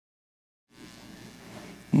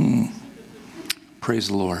Praise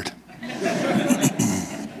the Lord.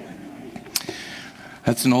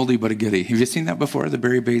 That's an oldie but a goodie. Have you seen that before, the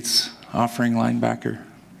Barry Bates offering linebacker?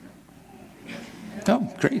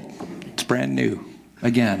 Oh, great. It's brand new.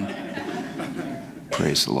 Again.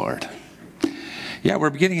 Praise the Lord. Yeah, we're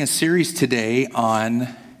beginning a series today on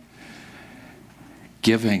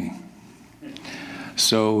giving.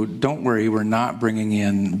 So don't worry, we're not bringing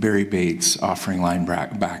in Barry Bates offering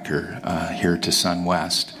linebacker here to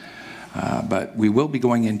SunWest. But we will be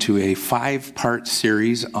going into a 5-part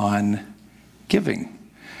series on giving.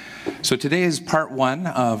 So today is part 1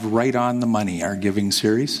 of Right on the Money, our giving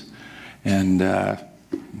series. And I'm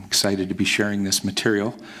excited to be sharing this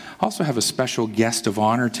material. I also have a special guest of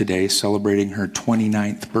honor today celebrating her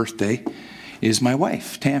 29th birthday is my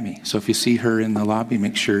wife, Tammy. So if you see her in the lobby,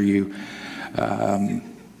 make sure you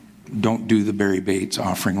don't do the Barry Bates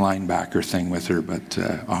offering linebacker thing with her, but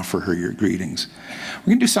offer her your greetings.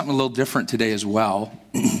 We're going to do something a little different today as well.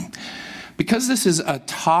 Because this is a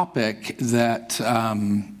topic that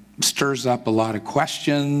stirs up a lot of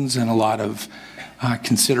questions and a lot of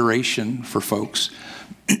consideration for folks,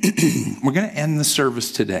 we're going to end the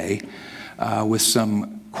service today with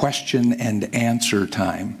some question and answer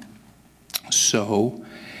time. So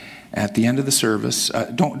at the end of the service,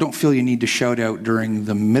 don't feel you need to shout out during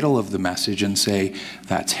the middle of the message and say,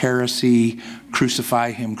 that's heresy,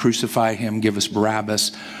 crucify him, give us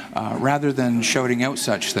Barabbas. Rather than shouting out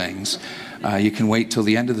such things, you can wait till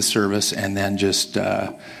the end of the service and then just,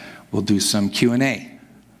 we'll do some Q&A.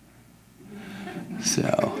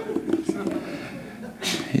 So,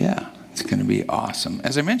 yeah, it's going to be awesome.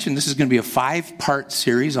 As I mentioned, this is going to be a 5-part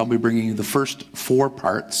series. I'll be bringing you the first 4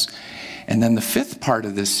 parts. And then the 5th part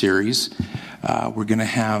of this series, we're going to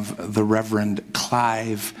have the Reverend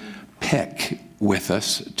Clive Pick with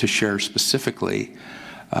us to share specifically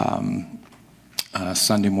a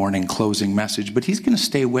Sunday morning closing message. But he's going to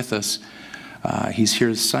stay with us. He's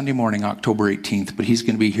here Sunday morning, October 18th, but he's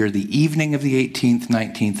going to be here the evening of the 18th,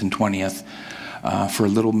 19th, and 20th for a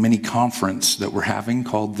little mini conference that we're having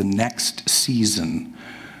called the Next Season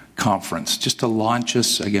Conference, just to launch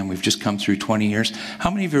us. Again, we've just come through 20 years.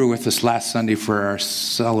 How many of you were with us last Sunday for our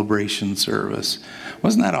celebration service?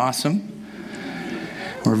 Wasn't that awesome?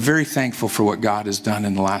 We're very thankful for what God has done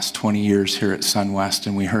in the last 20 years here at SunWest,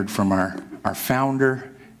 and we heard from our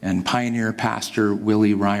founder and pioneer pastor,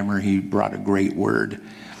 Willie Reimer. He brought a great word.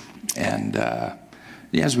 And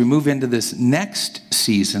as we move into this next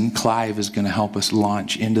season, Clive is going to help us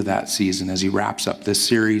launch into that season as he wraps up this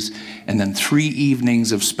series. And then 3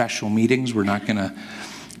 evenings of special meetings. We're not going to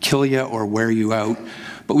kill you or wear you out.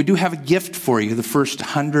 But we do have a gift for you. The first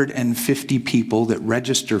 150 people that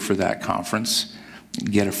register for that conference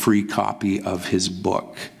get a free copy of his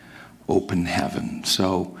book, Open Heaven.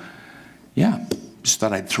 So, yeah, just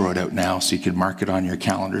thought I'd throw it out now so you could mark it on your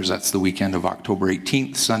calendars. That's the weekend of October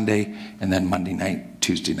 18th, Sunday, and then Monday night,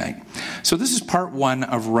 Tuesday night. So this is part 1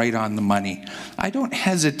 of Right on the Money. I don't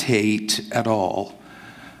hesitate at all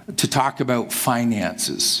to talk about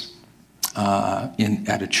finances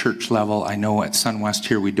at a church level. I know at SunWest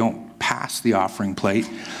here we don't pass the offering plate,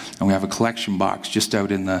 and we have a collection box just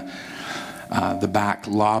out in the back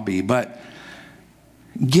lobby. But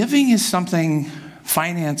giving is something.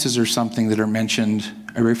 Finances are something that are mentioned,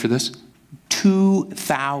 are you ready for this?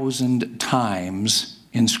 2,000 times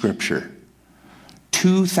in Scripture.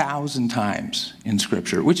 2,000 times in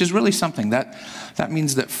Scripture, which is really something. That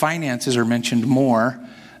means that finances are mentioned more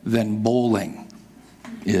than bowling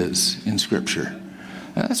is in Scripture.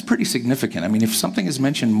 That's pretty significant. I mean, if something is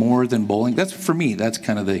mentioned more than bowling, that's, for me, that's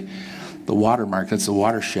kind of the watermark. That's the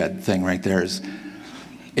watershed thing right there. Is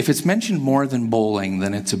if it's mentioned more than bowling,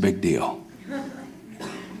 then it's a big deal.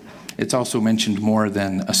 It's also mentioned more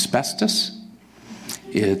than asbestos.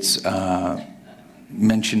 It's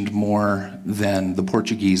mentioned more than the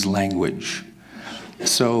Portuguese language.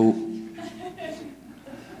 So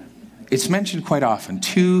it's mentioned quite often,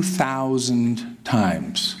 2,000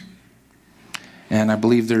 times. And I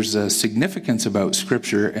believe there's a significance about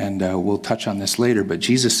Scripture, and we'll touch on this later, but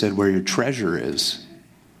Jesus said where your treasure is,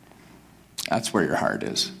 that's where your heart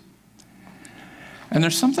is. And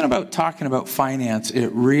there's something about talking about finance, it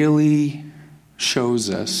really shows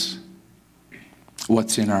us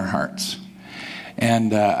what's in our hearts.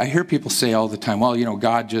 And I hear people say all the time, well, you know,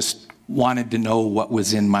 God just wanted to know what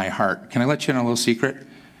was in my heart. Can I let you in a little secret?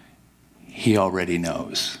 He already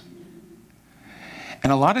knows.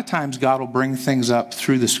 And a lot of times God will bring things up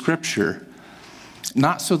through the Scripture,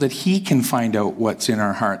 not so that he can find out what's in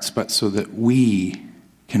our hearts, but so that we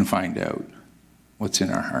can find out what's in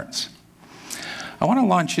our hearts. I want to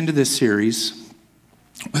launch into this series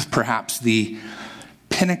with perhaps the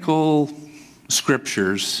pinnacle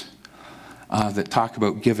scriptures that talk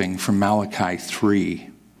about giving from Malachi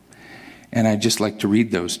 3. And I'd just like to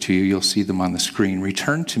read those to you. You'll see them on the screen.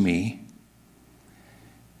 Return to me,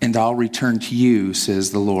 and I'll return to you,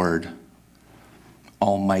 says the Lord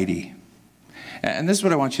Almighty. And this is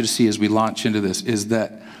what I want you to see as we launch into this, is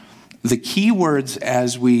that the key words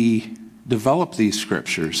as we develop these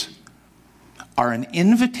scriptures are an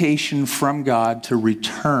invitation from God to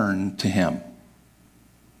return to him,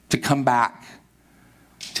 to come back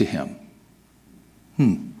to him.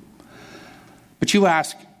 But you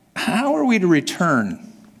ask, how are we to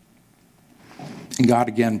return? And God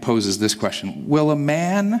again poses this question: will a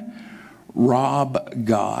man rob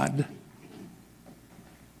God?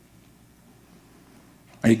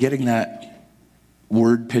 Are you getting that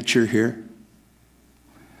word picture here?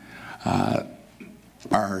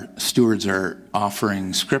 Our stewards are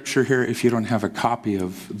offering scripture here. If you don't have a copy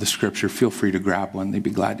of the scripture, feel free to grab one. They'd be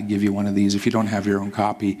glad to give you one of these. If you don't have your own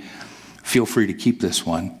copy, feel free to keep this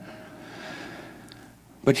one.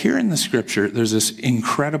 But here in the scripture, there's this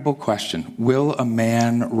incredible question: will a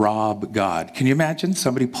man rob God? Can you imagine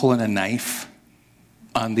somebody pulling a knife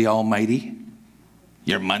on the Almighty?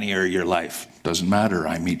 Your money or your life? Doesn't matter,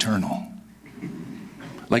 I'm eternal.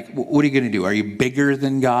 Like, what are you going to do? Are you bigger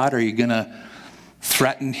than God? Are you going to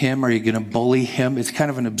threaten him? Are you going to bully him? It's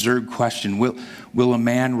kind of an absurd question. Will a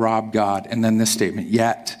man rob God? And then this statement: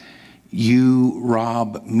 yet you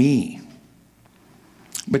rob me.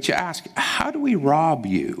 But you ask, how do we rob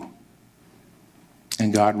you?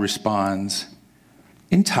 And God responds,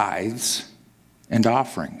 in tithes and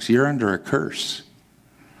offerings. You're under a curse.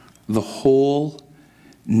 The whole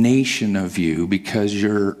nation of you, because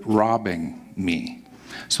you're robbing me.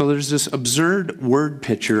 So there's this absurd word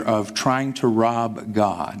picture of trying to rob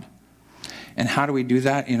God. And how do we do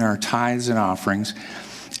that? In our tithes and offerings.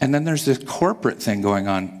 And then there's this corporate thing going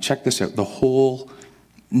on. Check this out. The whole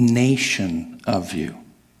nation of you.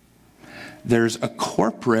 There's a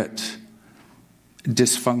corporate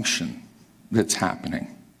dysfunction that's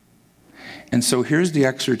happening. And so here's the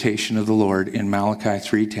exhortation of the Lord in Malachi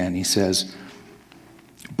 3:10. He says,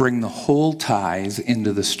 bring the whole tithe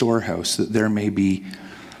into the storehouse, that there may be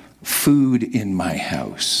food in my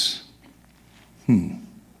house.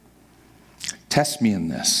 Test me in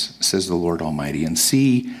this, says the Lord Almighty, and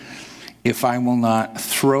see if I will not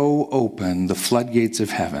throw open the floodgates of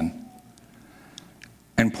heaven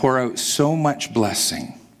and pour out so much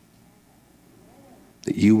blessing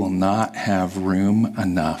that you will not have room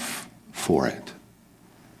enough for it.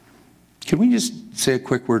 Can we just say a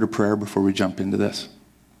quick word of prayer before we jump into this?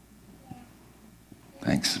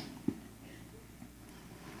 Thanks.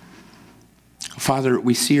 Father,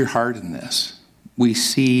 we see your heart in this. We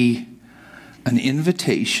see an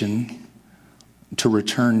invitation to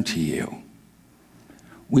return to you.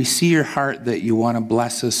 We see your heart that you want to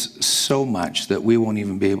bless us so much that we won't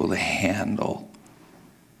even be able to handle.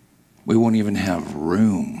 We won't even have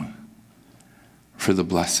room for the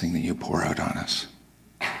blessing that you pour out on us.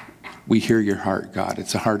 We hear your heart, God.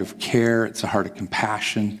 It's a heart of care. It's a heart of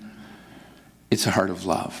compassion. It's a heart of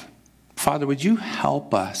love. Father, would you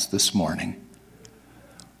help us this morning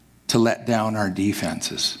to let down our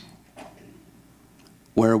defenses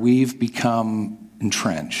where we've become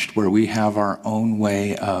entrenched, where we have our own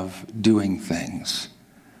way of doing things,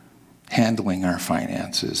 handling our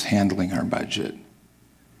finances, handling our budget.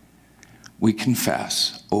 We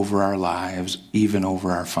confess over our lives, even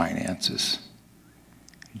over our finances,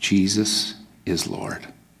 Jesus is Lord.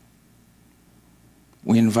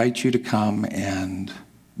 We invite you to come and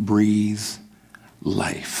breathe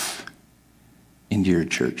life into your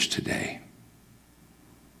church today.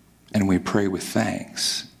 And we pray with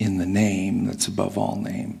thanks in the name that's above all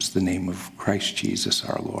names, the name of Christ Jesus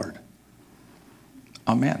our Lord.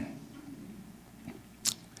 Amen.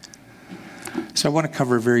 So I want to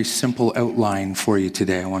cover a very simple outline for you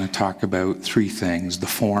today. I want to talk about three things: the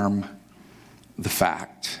form, the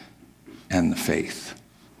fact, and the faith.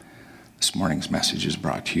 This morning's message is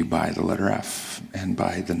brought to you by the letter F and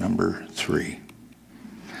by the number 3.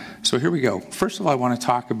 So here we go. First of all, I want to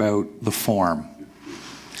talk about the form.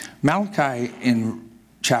 Malachi in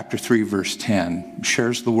chapter 3, verse 10,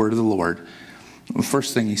 shares the word of the Lord. The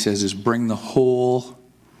first thing he says is, bring the whole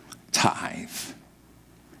tithe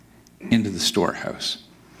into the storehouse.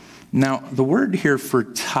 Now, the word here for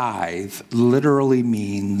tithe literally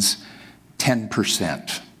means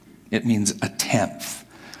 10%. It means a tenth.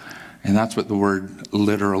 And that's what the word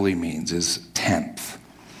literally means, is tenth.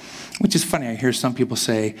 Which is funny. I hear some people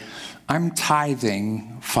say, I'm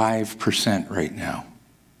tithing 5% right now.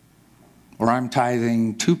 Or I'm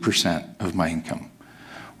tithing 2% of my income.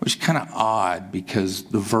 which is kind of odd because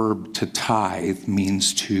the verb to tithe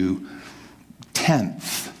means to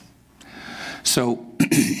tenth. So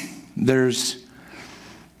there's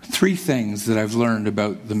three things that I've learned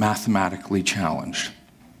about the mathematically challenged.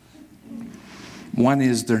 One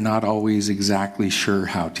is they're not always exactly sure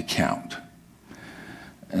how to count.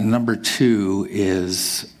 And number two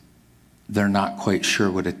is they're not quite sure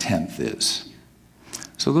what a tenth is.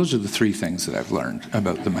 So those are the three things that I've learned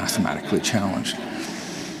about the mathematically challenged.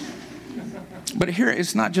 But here,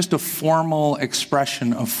 it's not just a formal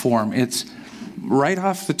expression of form. It's right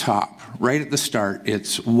off the top, right at the start.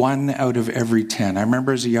 It's 1 out of every 10. I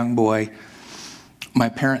remember as a young boy, my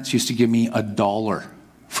parents used to give me $1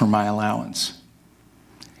 for my allowance.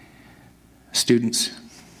 Students,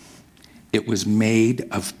 it was made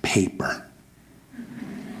of paper.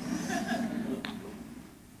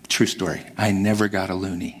 True story. I never got a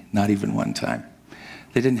loonie, not even one time.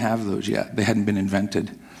 They didn't have those yet. They hadn't been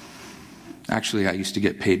invented. Actually, I used to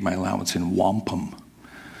get paid my allowance in wampum.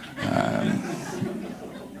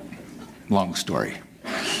 Long story.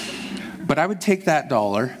 But I would take that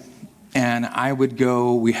 $1 and I would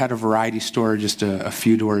go, we had a variety store just a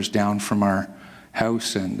few doors down from our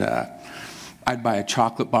house, and I'd buy a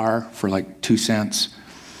chocolate bar for like 2 cents,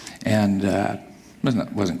 and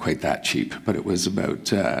wasn't quite that cheap, but it was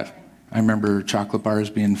about, I remember chocolate bars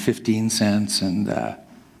being 15 cents, and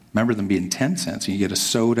remember them being 10 cents, and you get a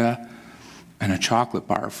soda and a chocolate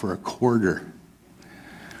bar for $0.25.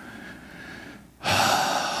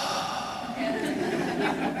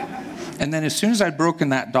 And then as soon as I'd broken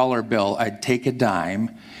that $1 bill, I'd take a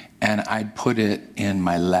dime and I'd put it in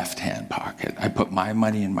my left-hand pocket. I put my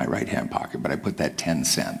money in my right-hand pocket, but I put that 10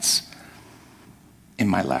 cents in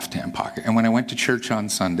my left-hand pocket. And when I went to church on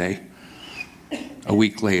Sunday, a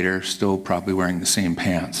week later, still probably wearing the same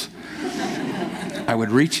pants, I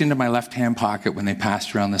would reach into my left-hand pocket when they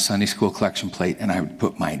passed around the Sunday school collection plate, and I would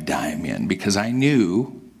put my dime in, because I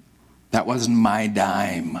knew that wasn't my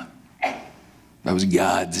dime. That was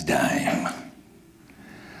God's dime.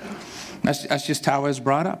 That's just how I was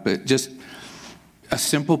brought up. It just, a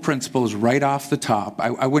simple principle is right off the top.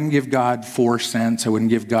 I wouldn't give God 4 cents. I wouldn't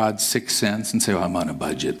give God 6 cents and say, well, I'm on a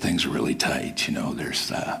budget. Things are really tight. You know,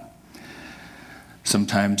 there's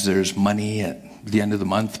sometimes there's money at the end of the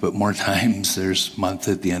month, but more times there's month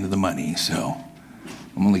at the end of the money. So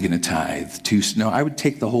I'm only going to tithe 2. No, I would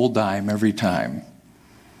take the whole dime every time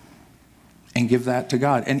and give that to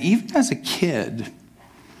God. And even as a kid,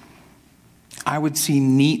 I would see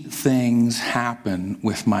neat things happen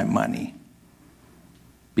with my money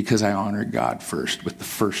because I honored God first with the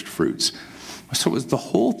first fruits. So it was the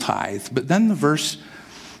whole tithe. But then the verse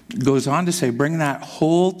goes on to say, bring that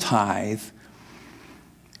whole tithe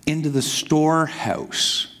into the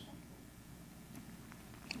storehouse.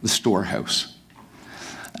 The storehouse.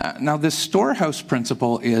 Now, this storehouse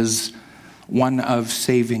principle is one of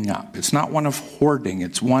saving up. It's not one of hoarding.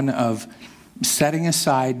 It's one of setting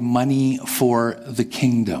aside money for the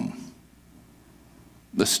kingdom,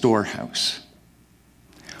 the storehouse,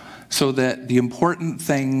 so that the important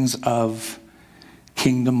things of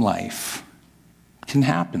kingdom life can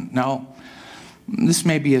happen. Now, this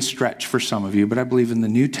may be a stretch for some of you, but I believe in the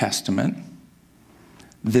New Testament,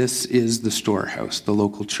 this is the storehouse, the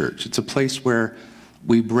local church. It's a place where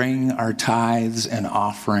we bring our tithes and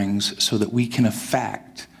offerings so that we can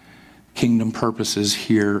affect kingdom purposes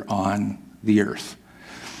here on the earth.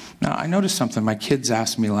 Now, I noticed something. My kids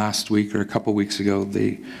asked me last week or a couple weeks ago,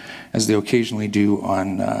 as they occasionally do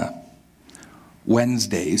on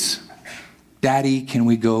Wednesdays, Daddy, can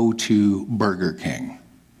we go to Burger King?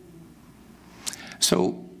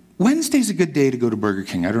 So Wednesday's a good day to go to Burger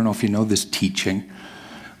King. I don't know if you know this teaching,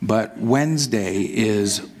 but Wednesday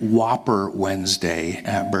is Whopper Wednesday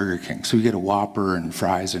at Burger King. So you get a Whopper and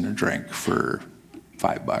fries and a drink for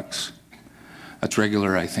 $5. That's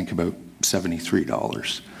regular, I think, about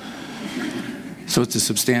 $73. So it's a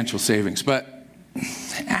substantial savings. But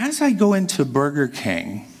as I go into Burger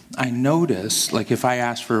King, I notice, like if I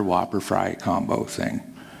ask for a Whopper fry combo thing,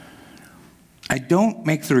 I don't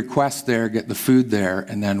make the request there, get the food there,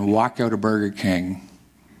 and then walk out of Burger King,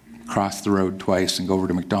 cross the road twice, and go over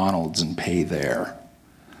to McDonald's and pay there.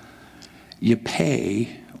 You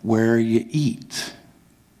pay where you eat.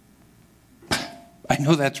 I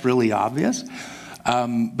know that's really obvious,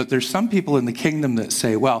 but there's some people in the kingdom that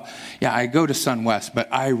say, well, yeah, I go to SunWest, but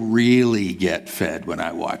I really get fed when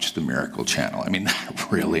I watch the Miracle Channel. I mean, that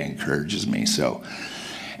really encourages me. So,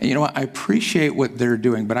 and you know what? I appreciate what they're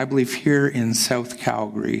doing, but I believe here in South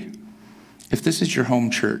Calgary, if this is your home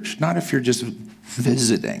church, not if you're just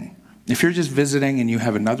visiting. If you're just visiting and you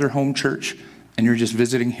have another home church and you're just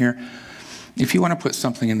visiting here, If you want to put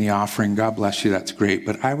something in the offering, God bless you, that's great.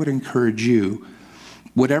 But I would encourage you,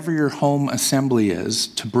 whatever your home assembly is,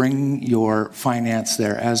 to bring your finance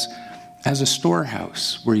there as a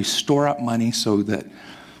storehouse where you store up money so that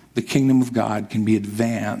the kingdom of God can be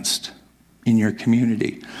advanced in your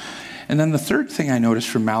community. And then the third thing I noticed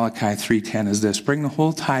from Malachi 3:10 is this: bring the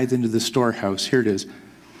whole tithe into the storehouse. Here it is.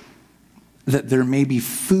 That there may be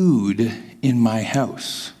food in my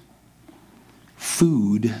house.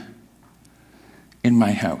 Food in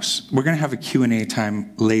my house. We're going to have a Q&A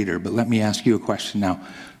time later, but let me ask you a question now.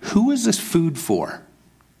 Who is this food for?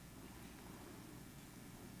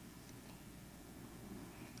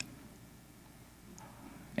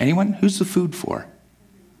 Anyone? Who's the food for?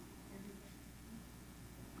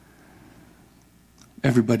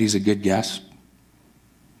 Everybody's a good guess.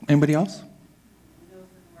 Anybody else?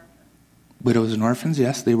 Widows and orphans,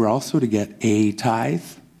 yes. They were also to get a tithe.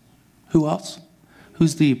 Who else?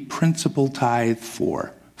 Who's the principal tithe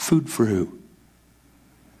for? Food for who?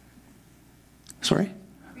 Sorry?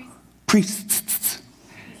 Priests.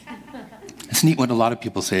 It's neat when a lot of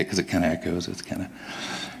people say it because it kind of echoes. It's kind of...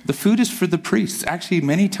 The food is for the priests. Actually,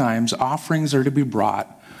 many times offerings are to be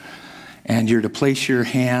brought, and you're to place your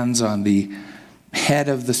hands on the head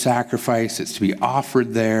of the sacrifice. It's to be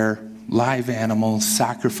offered there, live animals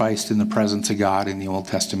sacrificed in the presence of God in the Old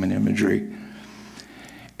Testament imagery.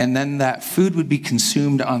 And then that food would be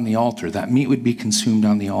consumed on the altar. That meat would be consumed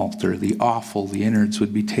on the altar. The offal, the innards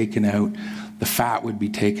would be taken out. The fat would be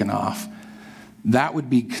taken off. That would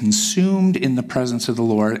be consumed in the presence of the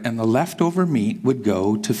Lord, and the leftover meat would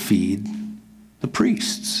go to feed the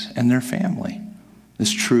priests and their family. This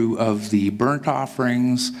is true of the burnt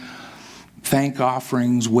offerings, thank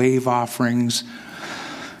offerings, wave offerings.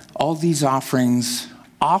 All these offerings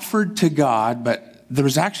offered to God, but there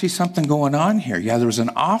was actually something going on here. Yeah, there was an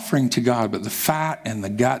offering to God, but the fat and the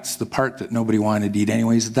guts, the part that nobody wanted to eat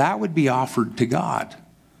anyways, that would be offered to God.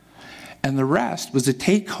 And the rest was a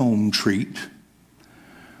take-home treat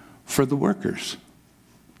for the workers.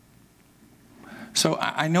 So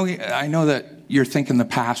I know that you're thinking the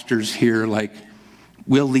pastors here, like,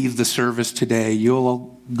 we'll leave the service today,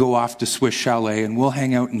 you'll go off to Swiss Chalet, and we'll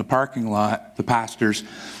hang out in the parking lot, the pastors,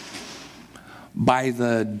 by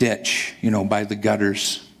the ditch, by the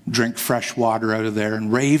gutters, drink fresh water out of there,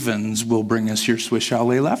 and ravens will bring us your Swiss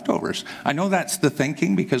Chalet leftovers. I know that's the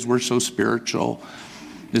thinking because we're so spiritual.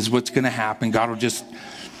 This is what's going to happen. God will just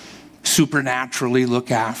supernaturally look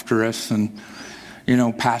after us, and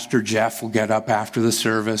Pastor Jeff will get up after the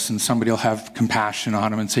service and somebody will have compassion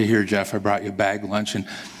on him and say, here, Jeff, I brought you a bag lunch. And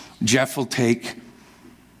Jeff will take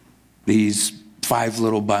these 5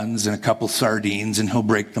 little buns and a couple sardines, and he'll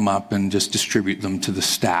break them up and just distribute them to the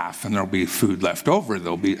staff, and there'll be food left over.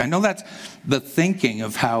 I know that's the thinking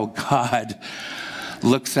of how God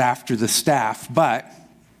looks after the staff, but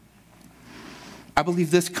I believe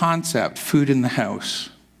this concept, food in the house,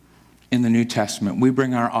 in the New Testament, we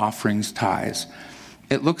bring our offerings, tithes.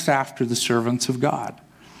 It looks after the servants of God.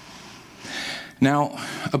 Now,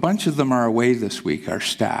 a bunch of them are away this week, our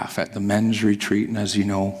staff, at the men's retreat, and as you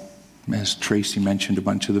know, as Tracy mentioned, a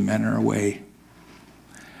bunch of the men are away.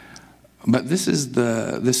 But this is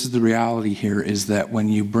the reality here, is that when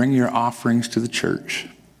you bring your offerings to the church,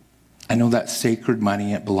 I know that's sacred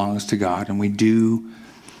money, it belongs to God, and we do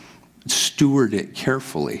steward it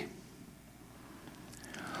carefully.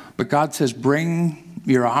 But God says, bring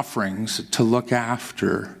your offerings to look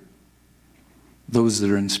after those that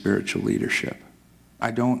are in spiritual leadership.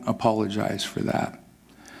 I don't apologize for that.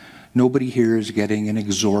 Nobody here is getting an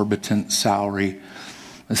exorbitant salary.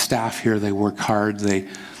 The staff here, they work hard. They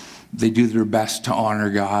do their best to honor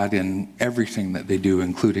God in everything that they do,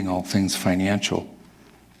 including all things financial.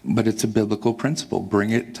 But it's a biblical principle.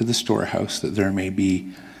 Bring it to the storehouse that there may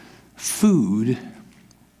be food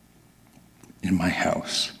in my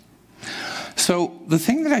house. So the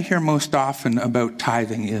thing that I hear most often about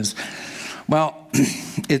tithing is, well,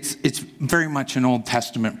 it's very much an Old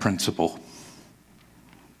Testament principle.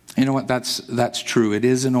 You know what? That's true. It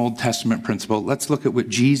is an Old Testament principle. Let's look at what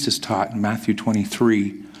Jesus taught in Matthew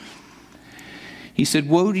 23. He said,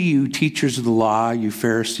 woe to you, teachers of the law, you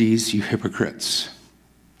Pharisees, you hypocrites.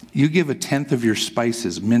 You give 1/10 of your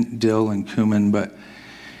spices, mint, dill, and cumin, but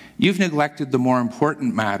you've neglected the more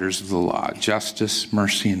important matters of the law, justice,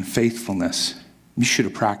 mercy, and faithfulness. You should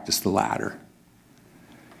have practiced the latter.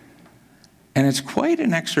 And it's quite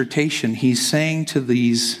an exhortation he's saying to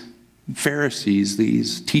these Pharisees,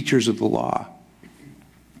 these teachers of the law,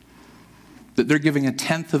 that they're giving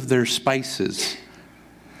 1/10 of their spices.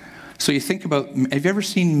 So you think about, have you ever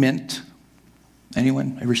seen mint?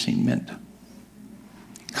 Anyone ever seen mint?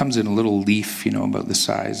 It comes in a little leaf, about the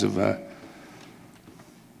size of a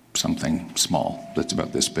something small that's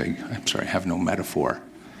about this big. I'm sorry, I have no metaphor.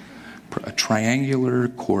 A triangular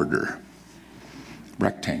quarter,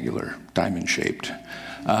 rectangular, diamond-shaped.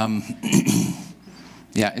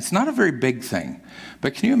 Yeah, it's not a very big thing.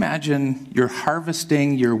 But can you imagine you're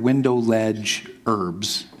harvesting your window ledge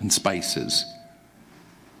herbs and spices,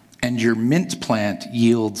 and your mint plant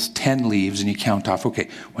yields 10 leaves, and you count off, okay,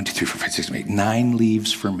 1, 2, 3, 4, 5, 6, 7, 8, 9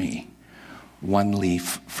 leaves for me, 1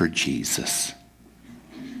 leaf for Jesus.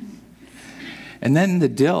 And then the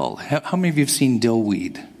dill. How many of you have seen dill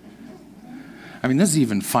weed? I mean, this is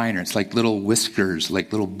even finer. It's like little whiskers,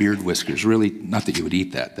 like little beard whiskers. Really, not that you would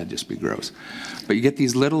eat that. That'd just be gross. But you get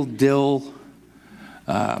these little dill,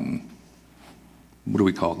 what do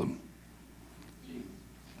we call them?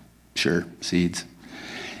 Sure, seeds.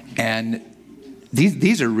 And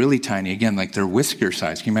these are really tiny. Again, like they're whisker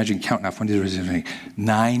size. Can you imagine counting off 1, 2, 3, 4, 5, 6,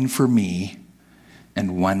 9 for me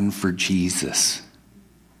and 1 for Jesus?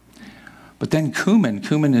 But then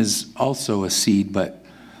cumin is also a seed, but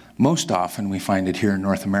most often we find it here in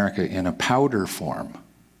North America in a powder form.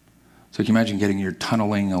 So can you imagine getting your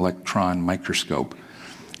tunneling electron microscope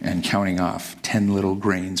and counting off 10 little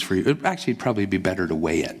grains for you? It'd actually probably be better to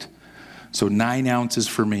weigh it. So 9 ounces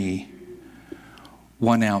for me,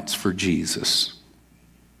 1 ounce for Jesus.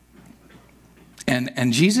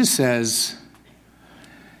 And Jesus says,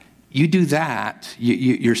 you do that,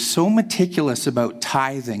 you're so meticulous about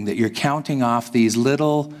tithing that you're counting off these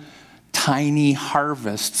little tiny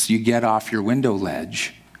harvests you get off your window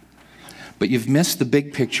ledge, but you've missed the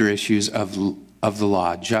big picture issues of the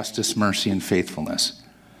law, justice, mercy, and faithfulness.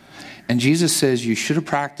 And Jesus says you should have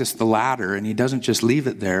practiced the latter, and he doesn't just leave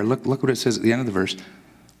it there. Look what it says at the end of the verse,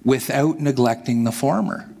 without neglecting the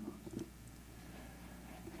former.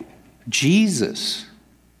 Jesus,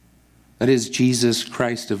 that is Jesus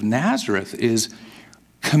Christ of Nazareth, is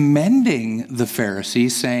commending the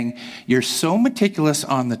Pharisees, saying, you're so meticulous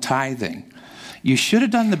on the tithing. You should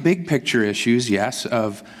have done the big picture issues, yes,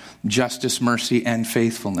 of justice, mercy, and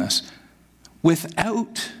faithfulness,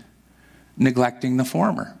 without neglecting the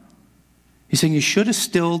former. He's saying you should have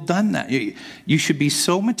still done that. You should be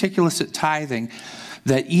so meticulous at tithing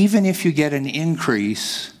that even if you get an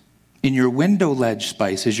increase in your window ledge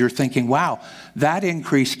spices, you're thinking, wow, that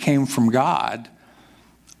increase came from God.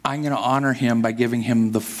 I'm going to honor him by giving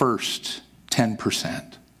him the first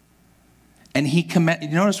 10%. And you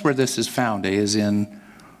notice where this is found, is in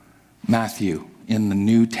Matthew, in the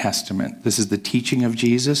New Testament. This is the teaching of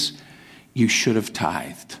Jesus. You should have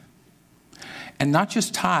tithed. And not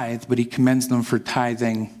just tithe, but he commends them for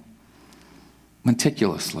tithing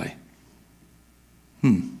meticulously.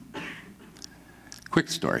 Quick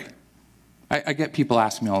story. I get people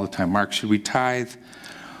asking me all the time, Mark, should we tithe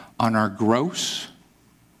on our gross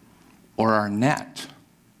or our net?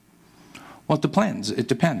 Well, it depends. It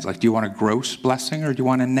depends. Like, do you want a gross blessing or do you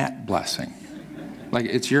want a net blessing? Like,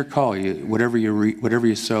 it's your call. Whatever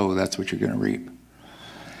you sow, that's what you're going to reap.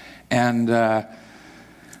 And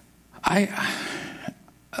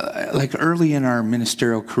like early in our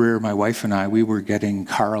ministerial career, my wife and I, we were getting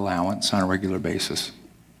car allowance on a regular basis.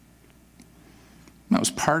 That was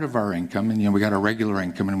part of our income, and we got our regular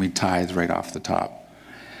income, and we tithe right off the top.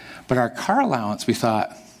 But our car allowance, we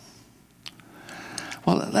thought,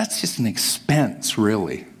 well, that's just an expense,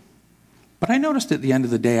 really. But I noticed at the end of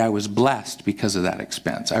the day, I was blessed because of that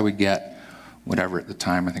expense. I would get whatever at the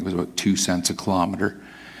time, I think it was about 2 cents a kilometer,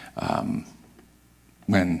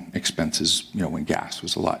 when expenses, when gas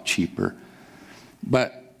was a lot cheaper.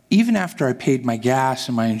 But even after I paid my gas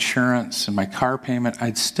and my insurance and my car payment,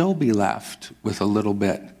 I'd still be left with a little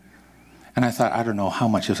bit. And I thought, I don't know how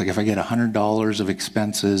much. It's like if I get $100 of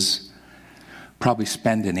expenses, probably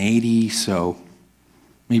spend an $80, so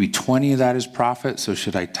maybe 20 of that is profit. So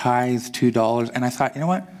should I tithe $2? And I thought, you know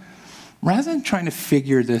what? Rather than trying to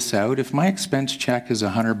figure this out, if my expense check is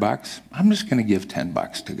 $100, I'm just going to give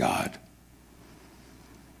 $10 to God.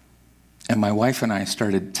 And my wife and I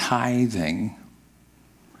started tithing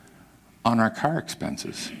on our car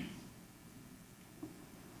expenses.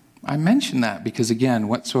 I mention that because, again,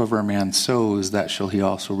 whatsoever a man sows, that shall he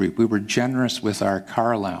also reap. We were generous with our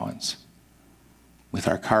car allowance, with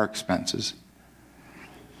our car expenses.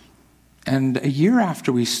 And a year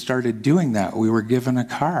after we started doing that, we were given a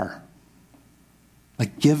car.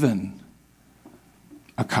 Like, given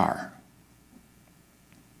a car.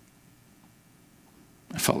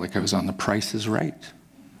 I felt like I was on The Price is Right.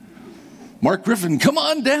 Mark Griffin, come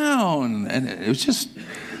on down. And it was just,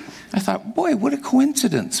 I thought, boy, what a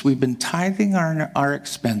coincidence. We've been tithing our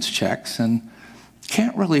expense checks and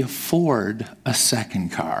can't really afford a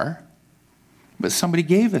second car, but somebody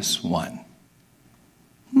gave us one.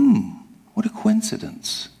 What a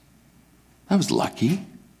coincidence. I was lucky.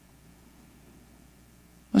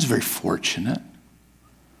 I was very fortunate.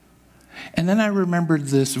 And then I remembered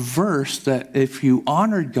this verse that if you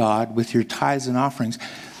honored God with your tithes and offerings,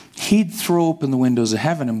 he'd throw open the windows of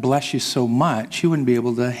heaven and bless you so much you wouldn't be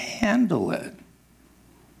able to handle it.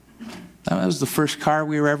 That was the first car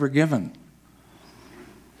we were ever given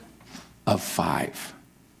of 5.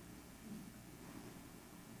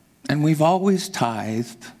 And we've always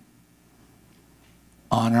tithed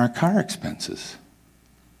on our car expenses.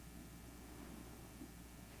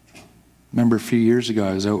 Remember a few years ago,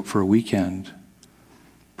 I was out for a weekend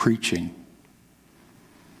preaching.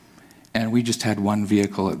 And we just had one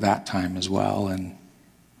vehicle at that time as well. And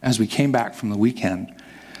as we came back from the weekend,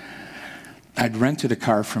 I'd rented a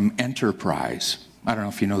car from Enterprise. I don't know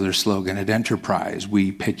if you know their slogan. At Enterprise,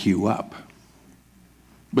 we pick you up.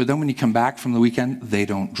 But then when you come back from the weekend, they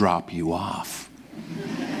don't drop you off.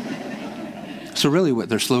 So really what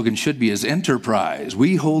their slogan should be is Enterprise,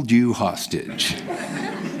 we hold you hostage.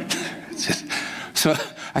 So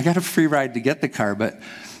I got a free ride to get the car, but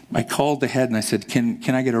I called ahead and I said, can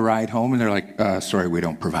I get a ride home? And they're like, sorry, we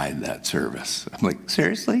don't provide that service. I'm like,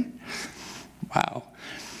 seriously? Wow.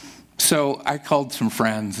 So I called some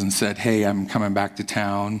friends and said, hey, I'm coming back to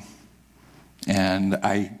town and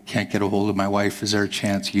I can't get a hold of my wife. Is there a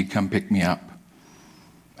chance you'd come pick me up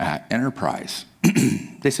at Enterprise?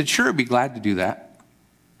 They said, sure, I'd be glad to do that.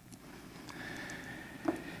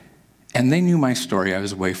 And they knew my story. I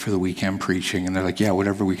was away for the weekend preaching, and they're like, yeah,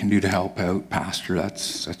 whatever we can do to help out, Pastor,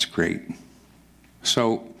 that's great.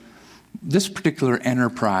 So this particular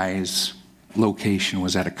Enterprise location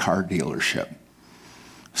was at a car dealership.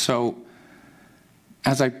 So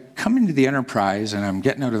as I come into the Enterprise and I'm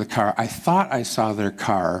getting out of the car, I thought I saw their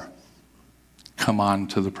car come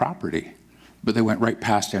onto the property, but they went right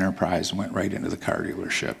past Enterprise and went right into the car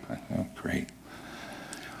dealership. Oh, great.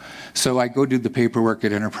 So I go do the paperwork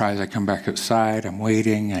at Enterprise. I come back outside. I'm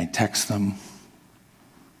waiting. I text them.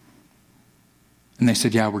 And they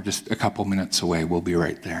said, yeah, we're just a couple minutes away. We'll be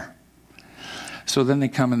right there. So then they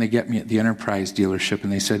come and they get me at the Enterprise dealership.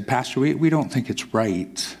 And they said, Pastor, we don't think it's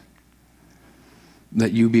right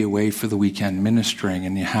that you be away for the weekend ministering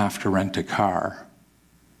and you have to rent a car.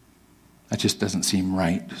 That just doesn't seem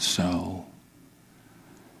right. So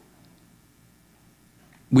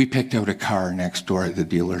we picked out a car next door at the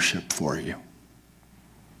dealership for you.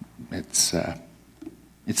 It's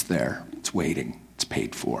there. It's waiting. It's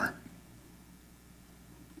paid for.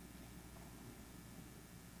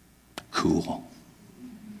 Cool.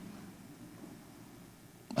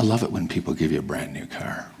 I love it when people give you a brand new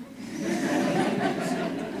car.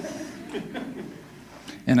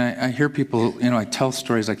 And I hear people, I tell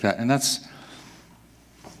stories like that, and that's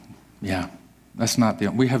not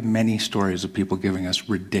we have many stories of people giving us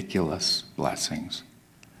ridiculous blessings.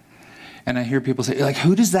 And I hear people say, like,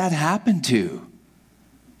 who does that happen to?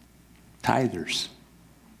 Tithers.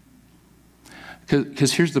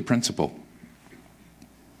 Because here's the principle,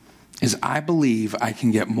 is I believe I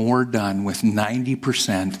can get more done with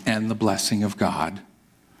 90% and the blessing of God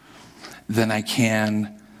than I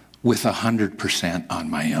can with 100% on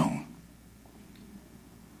my own.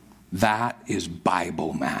 That is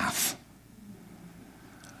Bible math.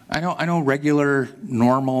 I know regular,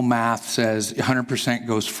 normal math says 100%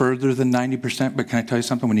 goes further than 90%, but can I tell you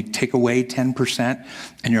something? When you take away 10%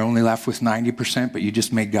 and you're only left with 90%, but you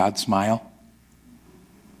just make God smile,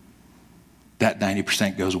 that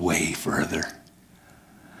 90% goes way further.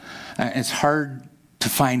 It's hard to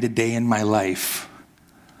find a day in my life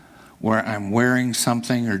where I'm wearing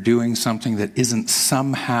something or doing something that isn't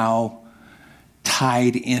somehow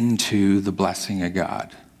tied into the blessing of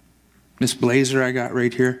God. This blazer I got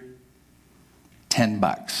right here,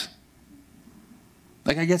 $10.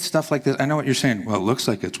 Like, I get stuff like this. I know what you're saying. Well, it looks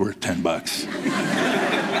like it's worth $10.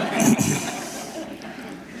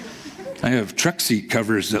 I have truck seat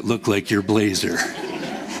covers that look like your blazer.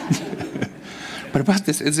 But about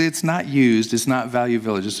this, it's not used. It's not Value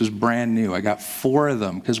Village. This is brand new. I got 4 of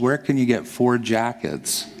them, because where can you get 4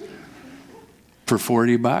 jackets for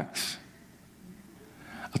 $40?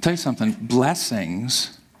 I'll tell you something.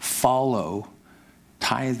 Blessings follow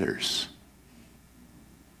tithers.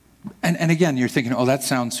 And again, you're thinking, oh, that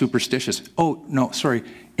sounds superstitious. Oh, no, sorry.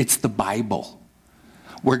 It's the Bible,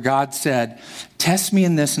 where God said, test me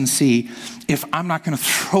in this and see if I'm not going to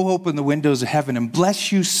throw open the windows of heaven and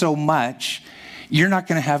bless you so much, you're not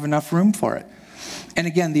going to have enough room for it. And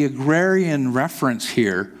again, the agrarian reference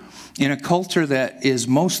here, in a culture that is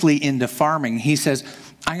mostly into farming, he says,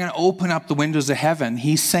 I'm going to open up the windows of heaven.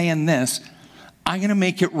 He's saying this, I'm going to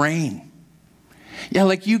make it rain. Yeah,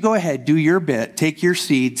 like, you go ahead, do your bit, take your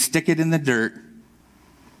seed, stick it in the dirt.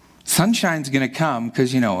 Sunshine's going to come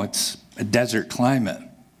because, it's a desert climate.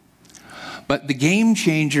 But the game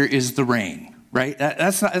changer is the rain, right?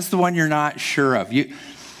 That's the one you're not sure of. You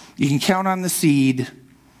can count on the seed,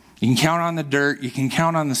 you can count on the dirt, you can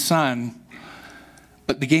count on the sun,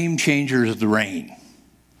 but the game changer is the rain.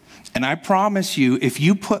 And I promise you, if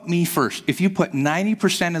you put me first, if you put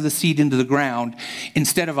 90% of the seed into the ground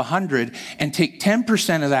instead of 100 and take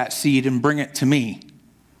 10% of that seed and bring it to me,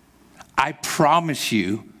 I promise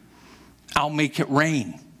you, I'll make it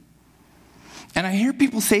rain. And I hear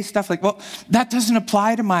people say stuff like, well, that doesn't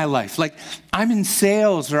apply to my life. Like, I'm in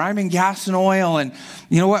sales or I'm in gas and oil. And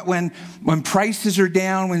you know what? When prices are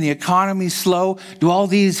down, when the economy's slow, do all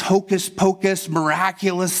these hocus pocus,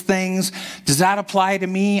 miraculous things, does that apply to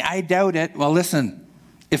me? I doubt it. Well, listen,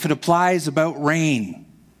 if it applies about rain,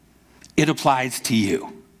 it applies to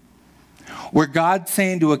you. Where God's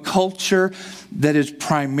saying to a culture that is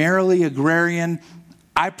primarily agrarian,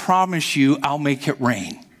 I promise you, I'll make it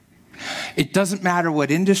rain. It doesn't matter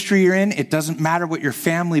what industry you're in. It doesn't matter what your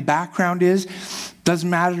family background is. It doesn't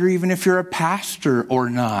matter even if you're a pastor or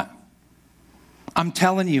not. I'm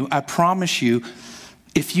telling you, I promise you,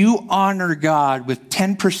 if you honor God with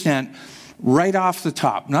 10% right off the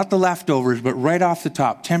top, not the leftovers, but right off the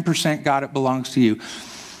top, 10% God, it belongs to you,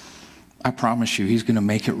 I promise you, he's going to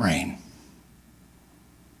make it rain.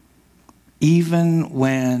 Even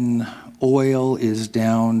when oil is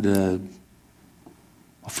down to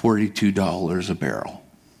 $42 a barrel,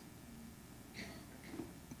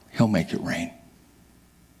 he'll make it rain.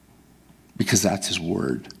 Because that's his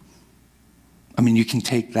word. I mean, you can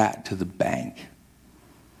take that to the bank.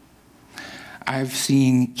 I've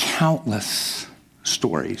seen countless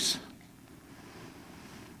stories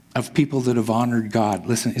of people that have honored God.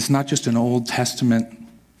 Listen, it's not just an Old Testament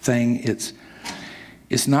thing.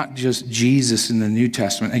 It's not just Jesus in the New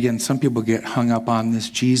Testament. Again, some people get hung up on this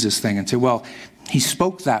Jesus thing and say, well, he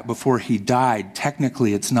spoke that before he died.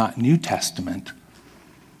 Technically, it's not New Testament.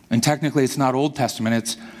 And technically, it's not Old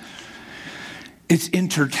Testament. It's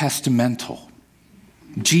intertestamental.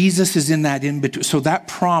 Jesus is in that in-between. So that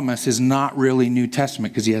promise is not really New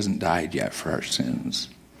Testament because he hasn't died yet for our sins.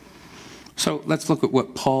 So let's look at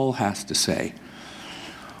what Paul has to say.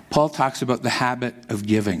 Paul talks about the habit of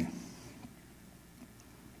giving.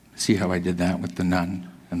 See how I did that with the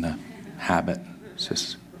nun and the habit? It's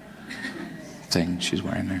this thing she's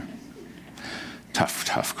wearing there.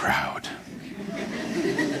 Tough crowd.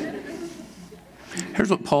 Here's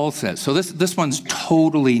what Paul says. So this one's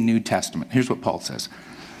totally New Testament. Here's what Paul says.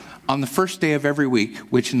 On the first day of every week,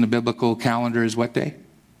 which in the biblical calendar is what day?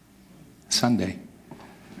 Sunday.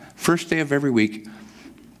 First day of every week,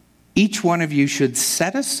 each one of you should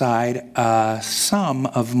set aside a sum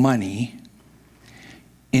of money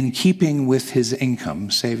in keeping with his income,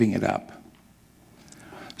 saving it up,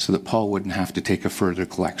 so that Paul wouldn't have to take a further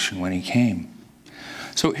collection when he came.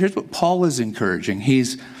 So here's what Paul is encouraging.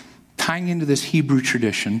 He's tying into this Hebrew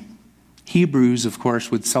tradition. Hebrews, of course,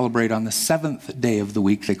 would celebrate on the seventh day of the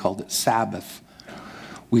week. They called it Sabbath.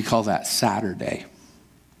 We call that Saturday.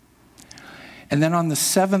 And then on the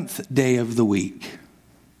seventh day of the week,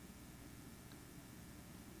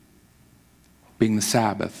 being the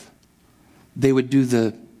Sabbath, they would do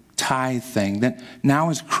the tithe thing. Then now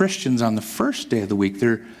as Christians on the first day of the week,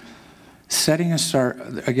 they're setting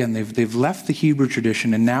aside, again, they've left the Hebrew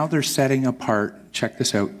tradition and now they're setting apart, check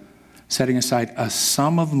this out, setting aside a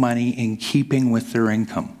sum of money in keeping with their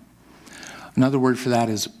income. Another word for that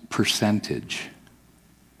is percentage.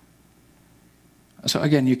 So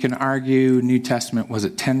again, you can argue New Testament, was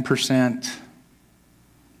it 10%?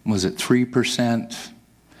 Was it 3%?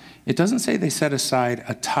 It doesn't say they set aside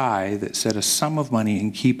a tithe. It said a sum of money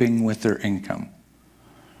in keeping with their income.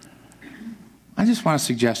 I just want to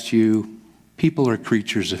suggest to you, people are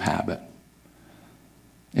creatures of habit.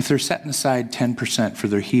 If they're setting aside 10% for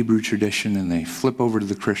their Hebrew tradition and they flip over to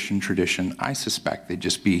the Christian tradition, I suspect they'd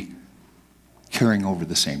just be carrying over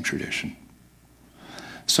the same tradition.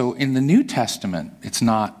 So in the New Testament, it's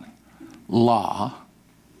not law.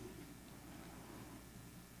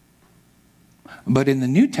 But in the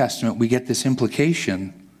New Testament, we get this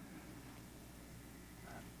implication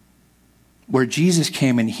where Jesus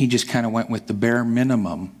came and he just kind of went with the bare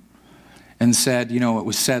minimum and said, it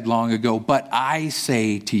was said long ago, but I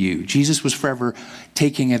say to you. Jesus was forever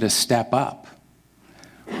taking it a step up.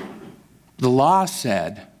 The law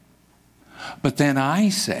said, but then I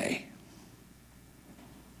say.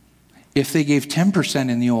 If they gave 10%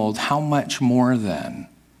 in the old, how much more then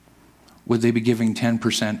would they be giving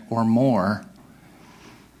 10% or more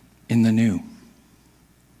in the new?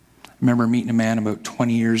 I remember meeting a man about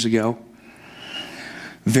 20 years ago,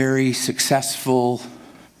 very successful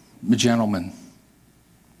a gentleman.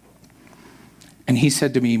 And he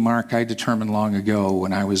said to me, Mark, I determined long ago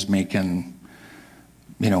when I was making,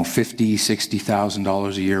 $50,000,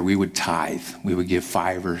 $60,000 a year, we would tithe. We would give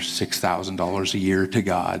 $5,000 or $6,000 a year to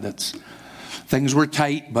God. Things were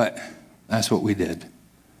tight, but that's what we did.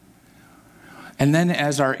 And then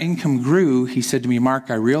as our income grew, he said to me,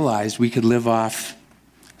 Mark, I realized we could live off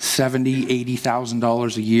 $70,000,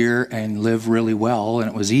 $80,000 a year and live really well. And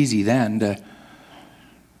it was easy then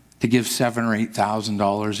to give $7,000 or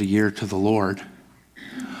 $8,000 a year to the Lord.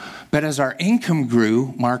 But as our income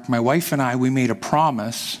grew, Mark, my wife and I, we made a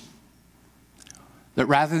promise that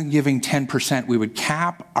rather than giving 10%, we would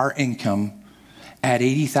cap our income at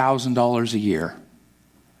 $80,000 a year,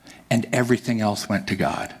 and everything else went to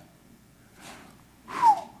God.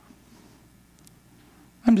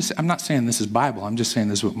 I'm not saying this is Bible. I'm just saying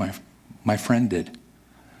this is what my friend did.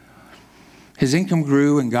 His income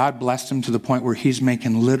grew, and God blessed him to the point where he's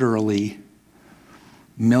making literally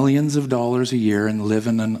millions of dollars a year and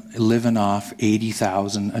living off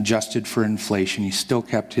 $80,000, adjusted for inflation. He still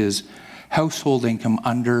kept his household income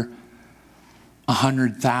under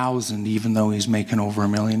 $100,000, even though he's making over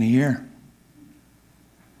 $1 million a year.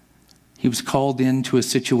 He was called into a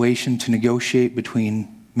situation to negotiate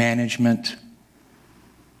between management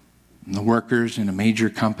and the workers in a major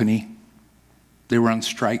company. They were on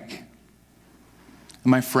strike.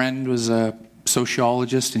 And my friend was a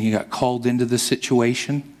sociologist, and he got called into this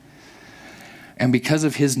situation. And because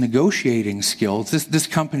of his negotiating skills, this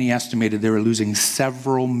company estimated they were losing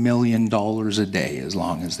several $1 million a day as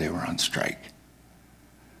long as they were on strike.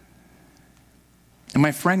 And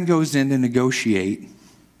my friend goes in to negotiate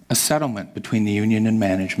a settlement between the union and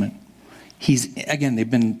management. They've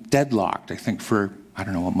been deadlocked, I think, for a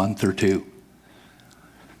month or two.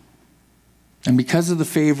 And because of the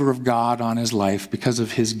favor of God on his life, because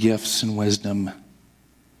of his gifts and wisdom,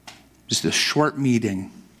 just a short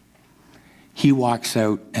meeting, he walks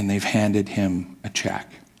out and they've handed him a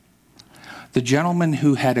check. The gentleman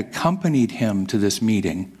who had accompanied him to this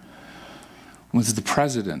meeting was the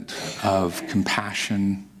president of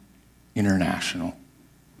Compassion International.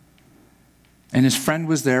 And his friend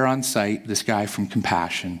was there on site, this guy from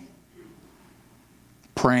Compassion,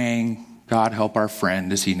 praying, God help our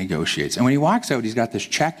friend as he negotiates. And when he walks out, he's got this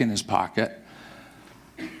check in his pocket.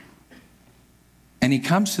 And he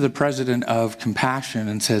comes to the president of Compassion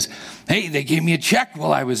and says, hey, they gave me a check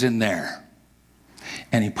while I was in there.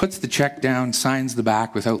 And he puts the check down, signs the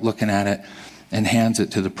back without looking at it, and hands it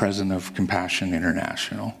to the president of Compassion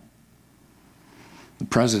International. The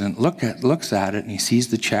president looks at it, and he sees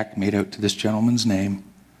the check made out to this gentleman's name,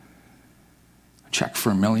 a check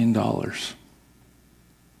for $1 million.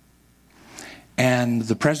 And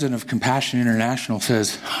the president of Compassion International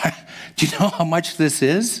says, do you know how much this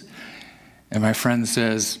is? And my friend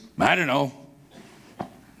says, I don't know.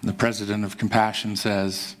 And the president of Compassion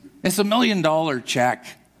says, it's $1 million check.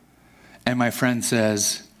 And my friend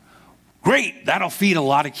says, great, that'll feed a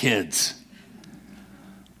lot of kids.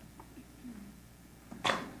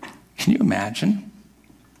 Can you imagine?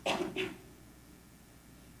 Can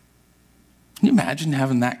you imagine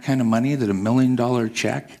having that kind of money, that $1 million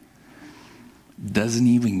check doesn't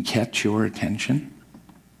even catch your attention?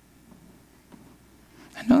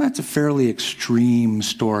 I know that's a fairly extreme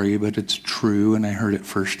story, but it's true, and I heard it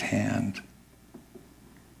firsthand.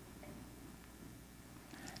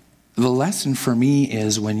 The lesson for me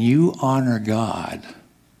is when you honor God,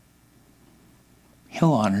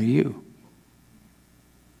 He'll honor you.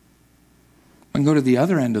 And go to the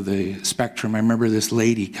other end of the spectrum. I remember this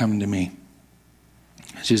lady coming to me.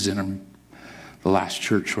 She's in the last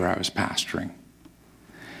church where I was pastoring.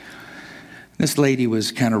 This lady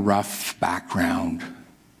was kind of rough background.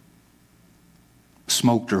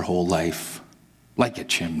 Smoked her whole life, like a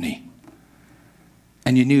chimney.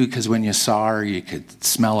 And you knew, because when you saw her, you could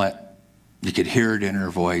smell it. You could hear it in her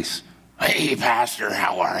voice. Hey, pastor,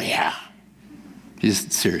 how are you?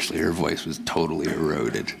 Just seriously, her voice was totally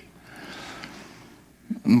eroded.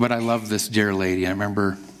 But I love this dear lady. I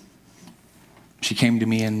remember she came to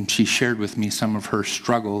me and she shared with me some of her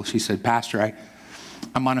struggle. She said, Pastor,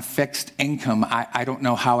 I'm on a fixed income. I don't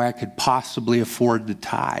know how I could possibly afford to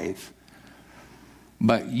tithe.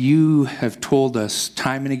 But you have told us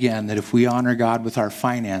time and again that if we honor God with our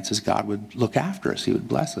finances, God would look after us. He would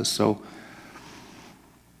bless us. So,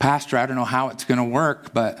 Pastor, I don't know how it's going to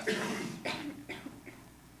work, but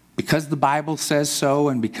because the Bible says so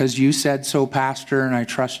and because you said so, Pastor, and I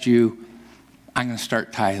trust you, I'm going to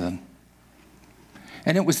start tithing.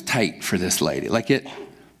 And it was tight for this lady.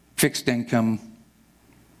 Fixed income,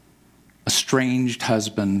 estranged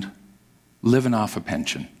husband, living off a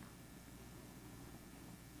pension.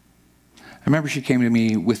 I remember she came to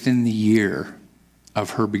me within the year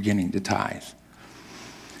of her beginning to tithe.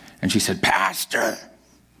 And she said, "Pastor,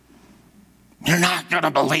 you're not going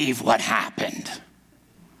to believe what happened."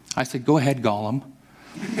 I said, "Go ahead, Gollum."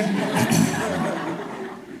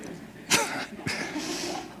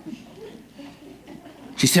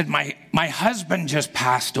 She said, my husband just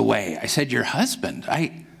passed away. I said, "Your husband?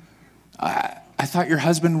 I thought your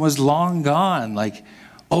husband was long gone." Like,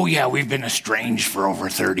 "Oh yeah, we've been estranged for over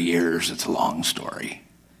 30 years. It's a long story."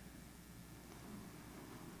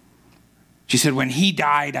 She said, "When he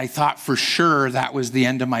died, I thought for sure that was the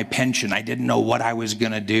end of my pension. I didn't know what I was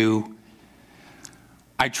going to do.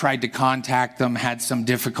 I tried to contact them, had some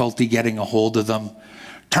difficulty getting a hold of them.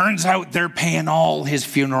 Turns out they're paying all his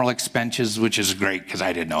funeral expenses, which is great because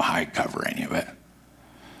I didn't know how I'd cover any of it.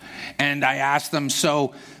 And I asked them,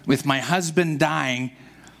 so with my husband dying,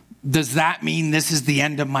 does that mean this is the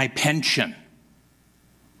end of my pension?"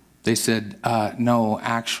 They said, "No,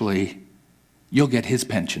 actually, you'll get his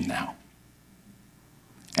pension now."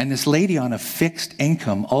 And this lady on a fixed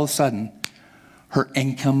income, all of a sudden, her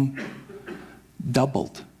income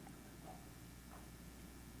doubled.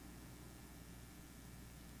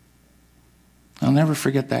 I'll never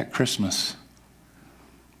forget that Christmas.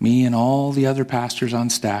 Me and all the other pastors on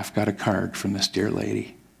staff got a card from this dear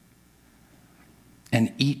lady.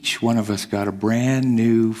 And each one of us got a brand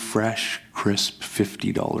new, fresh, crisp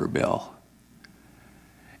 $50 bill.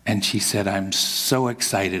 And she said, "I'm so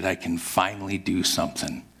excited I can finally do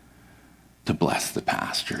something to bless the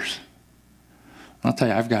pastors." I'll tell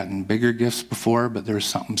you, I've gotten bigger gifts before, but there's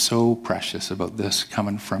something so precious about this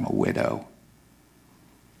coming from a widow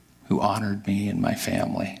who honored me and my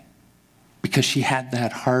family because she had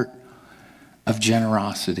that heart of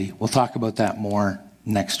generosity. We'll talk about that more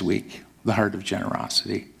next week, the heart of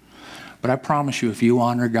generosity. But I promise you, if you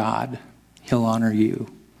honor God, he'll honor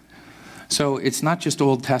you. So it's not just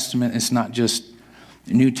Old Testament, it's not just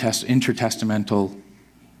intertestamental,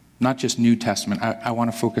 not just New Testament. I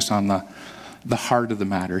want to focus on the heart of the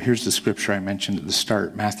matter. Here's the scripture I mentioned at the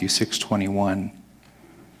start, Matthew 6:21.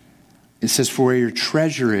 It says, "For where your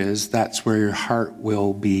treasure is, that's where your heart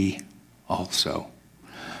will be also."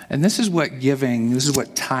 And this is what giving, this is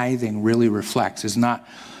what tithing really reflects, is not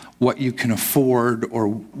what you can afford or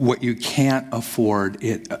what you can't afford.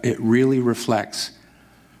 It really reflects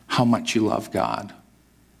how much you love God,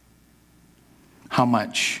 how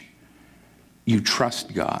much you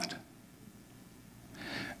trust God.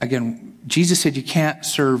 Again, Jesus said you can't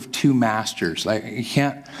serve two masters. Like, you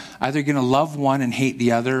can't, either you're going to love one and hate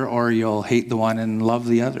the other, or you'll hate the one and love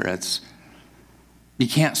the other. You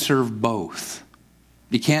can't serve both.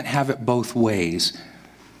 You can't have it both ways.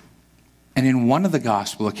 And in one of the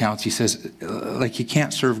gospel accounts, he says, like, you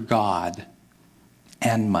can't serve God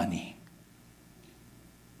and money.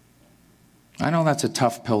 I know that's a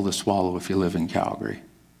tough pill to swallow if you live in Calgary.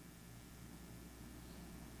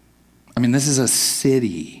 I mean, this is a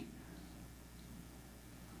city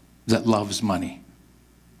that loves money.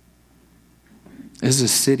 This is a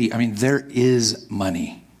city, I mean, there is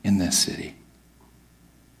money in this city.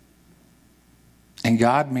 And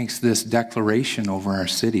God makes this declaration over our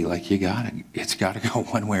city, like, it's got to go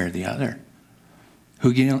one way or the other.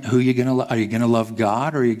 Who are you going to love? Are you going to love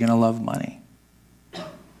God, or are you going to love money?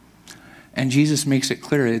 And Jesus makes it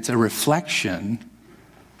clear it's a reflection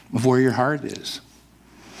of where your heart is.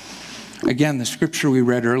 Again, the scripture we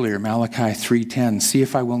read earlier, Malachi 3:10, "See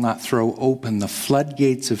if I will not throw open the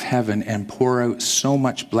floodgates of heaven and pour out so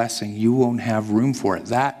much blessing you won't have room for it."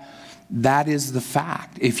 That is the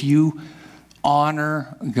fact. If you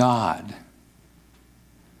honor God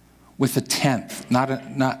with a tenth, not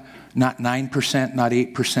 9%, not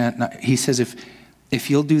 8%, he says if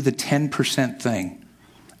you'll do the 10% thing,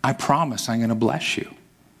 I promise I'm going to bless you.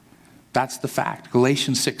 That's the fact.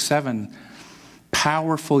 Galatians 6:7,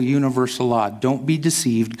 powerful universal law. Don't be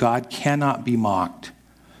deceived. God cannot be mocked.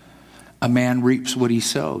 A man reaps what he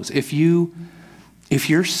sows. If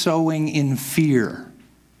you're sowing in fear,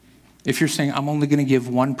 if you're saying, I'm only going to give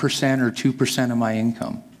 1% or 2% of my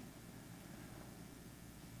income,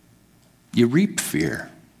 you reap fear.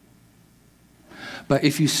 But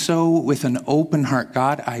if you sow with an open heart,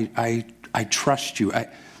 God, I trust you.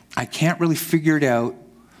 I can't really figure it out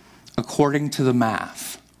according to the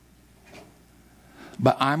math.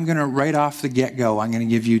 But I'm going to, right off the get-go, I'm going to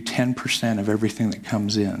give you 10% of everything that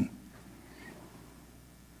comes in.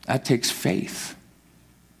 That takes faith.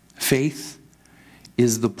 Faith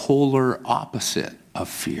is the polar opposite of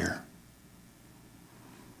fear.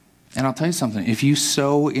 And I'll tell you something. If you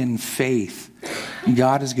sow in faith,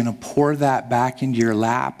 God is going to pour that back into your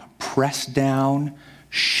lap, pressed down,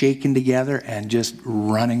 shaken together and just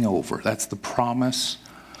running over. That's the promise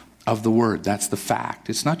of the word. That's the fact.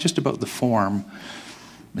 It's not just about the form.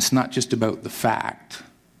 It's not just about the fact.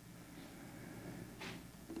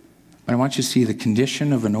 But I want you to see the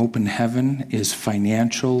condition of an open heaven is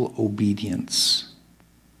financial obedience.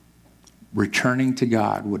 Returning to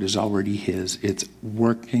God what is already his. It's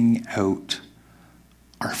working out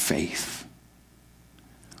our faith.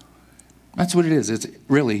 That's what it is. It's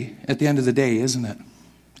really, at the end of the day, isn't it?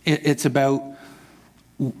 It's about,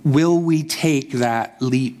 will we take that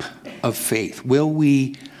leap of faith? Will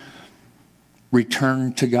we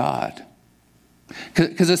return to God?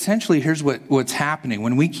 Because essentially, here's what's happening.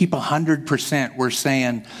 When we keep 100%, we're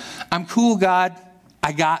saying, I'm cool, God.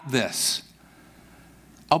 I got this.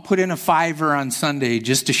 I'll put in a $5 on Sunday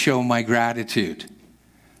just to show my gratitude.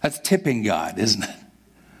 That's tipping God, isn't it?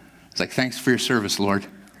 It's like, thanks for your service, Lord.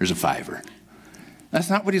 Here's a $5. That's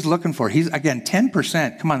not what he's looking for. He's, again,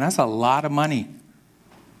 10%. Come on, that's a lot of money.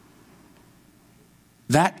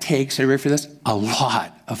 That takes, are you ready for this? A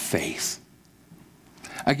lot of faith.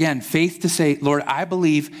 Again, faith to say, Lord, I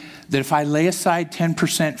believe that if I lay aside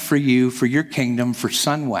 10% for you, for your kingdom, for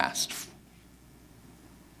SunWest,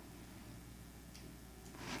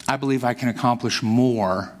 I believe I can accomplish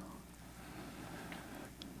more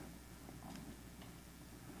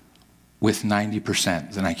with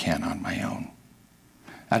 90% than I can on my own.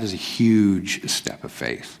 That is a huge step of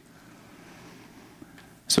faith.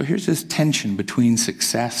 So here's this tension between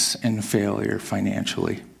success and failure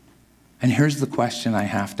financially. And here's the question I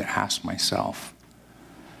have to ask myself.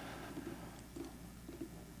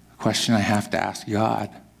 The question I have to ask God.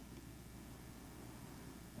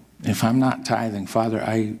 If I'm not tithing, Father,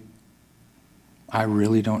 I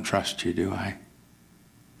really don't trust you, do I?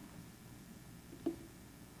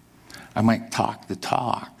 I might talk the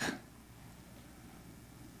talk.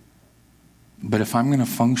 But if I'm going to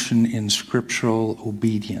function in scriptural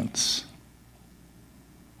obedience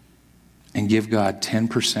and give God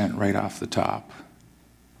 10% right off the top,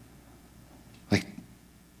 like,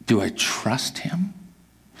 do I trust him?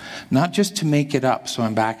 Not just to make it up so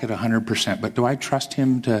I'm back at 100%, but do I trust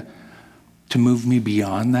him to move me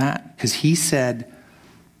beyond that? Because he said,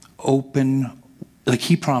 like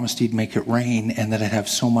he promised he'd make it rain and that I'd have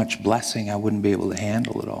so much blessing I wouldn't be able to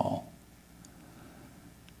handle it all.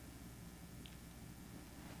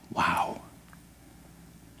 Wow.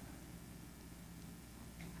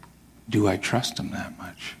 Do I trust him that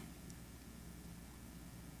much?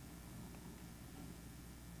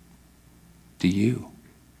 Do you?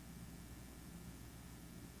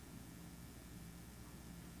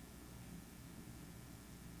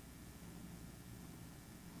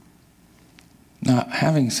 Now,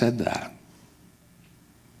 having said that,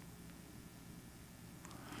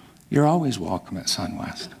 you're always welcome at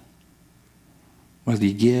SunWest. Whether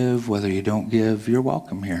you give, whether you don't give, you're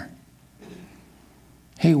welcome here.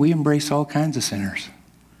 Hey, we embrace all kinds of sinners.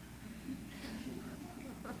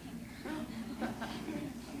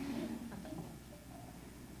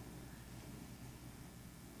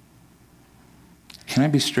 Can I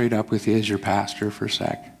be straight up with you as your pastor for a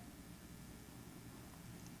sec?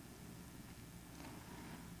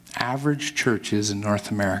 Average churches in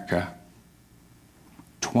North America,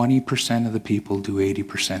 20% of the people do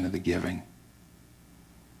 80% of the giving.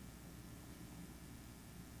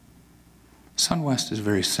 SunWest is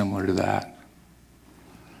very similar to that.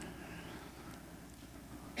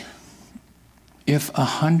 If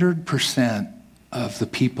 100% of the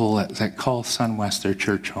people that call SunWest their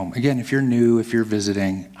church home, again, if you're new, if you're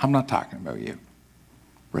visiting, I'm not talking about you.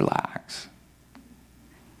 Relax.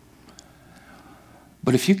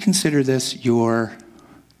 But if you consider this your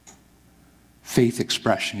faith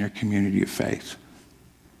expression, your community of faith,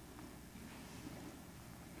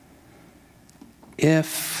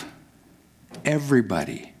 if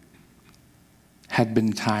everybody had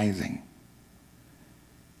been tithing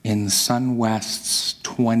in SunWest's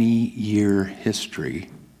 20-year history,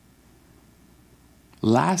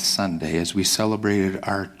 last Sunday, as we celebrated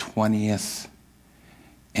our 20th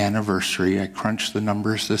anniversary, I crunched the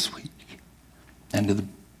numbers this week, and to the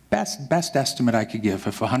best estimate I could give,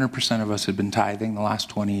 if 100% of us had been tithing the last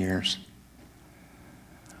 20 years,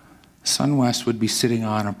 SunWest would be sitting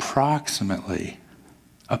on approximately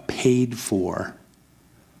a paid for,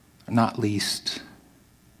 not least,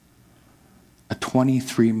 a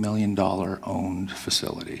 $23 million owned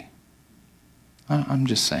facility. I'm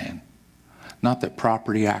just saying. Not that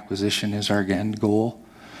property acquisition is our end goal.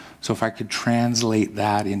 So if I could translate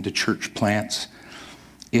that into church plants,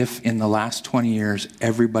 if in the last 20 years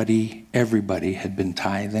everybody had been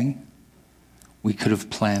tithing, we could have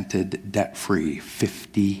planted debt-free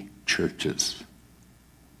 50 churches.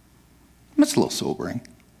 That's a little sobering.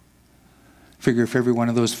 Figure if every one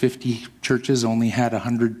of those 50 churches only had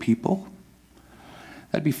 100 people,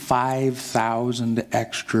 that'd be 5,000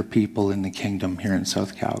 extra people in the kingdom here in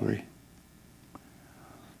South Calgary.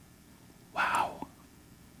 Wow.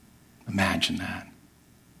 Imagine that.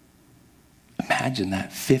 Imagine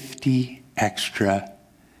that. 50 extra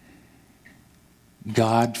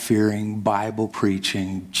God-fearing,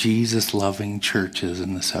 Bible-preaching, Jesus-loving churches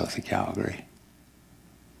in the south of Calgary.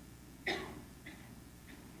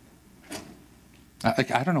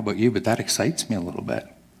 I don't know about you, but that excites me a little bit.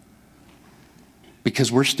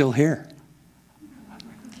 Because we're still here.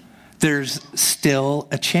 There's still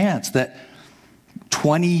a chance that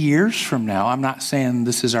 20 years from now, I'm not saying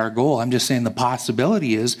this is our goal, I'm just saying the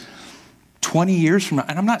possibility is 20 years from now,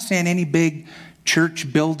 and I'm not saying any big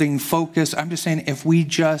church building focus, I'm just saying if we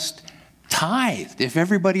just tithed, if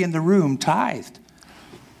everybody in the room tithed.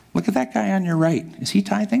 Look at that guy on your right. Is he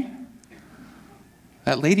tithing?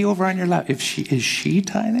 That lady over on your left, is she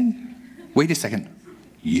tithing? Wait a second.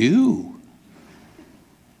 You.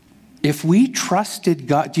 If we trusted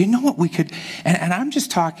God, do you know what we could, and I'm just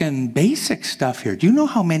talking basic stuff here. Do you know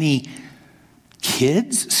how many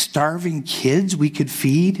kids, starving kids we could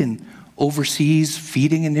feed in overseas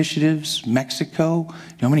feeding initiatives, Mexico? Do you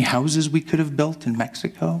know how many houses we could have built in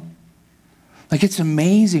Mexico? Like, it's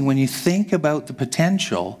amazing when you think about the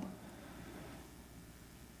potential.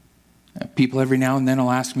 People every now and then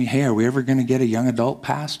will ask me, hey, are we ever going to get a young adult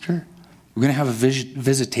pastor? We're going to have a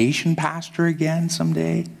visitation pastor again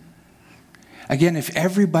someday? Again, if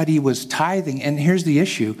everybody was tithing, and here's the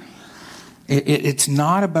issue, it's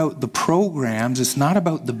not about the programs, it's not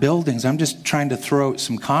about the buildings. I'm just trying to throw out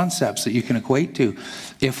some concepts that you can equate to.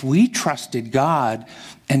 If we trusted God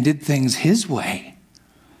and did things His way,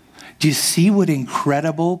 do you see what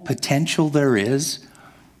incredible potential there is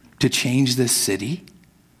to change this city?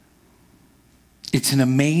 It's an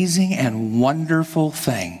amazing and wonderful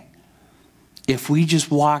thing if we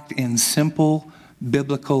just walked in simple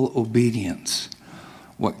biblical obedience,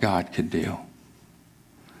 what God could do.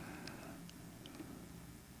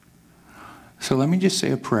 So let me just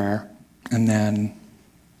say a prayer, and then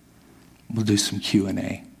we'll do some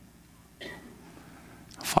Q&A.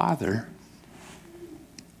 Father,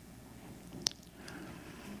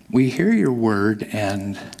 we hear your word,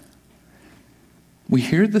 and we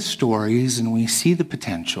hear the stories, and we see the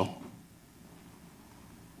potential.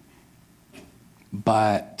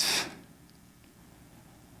 But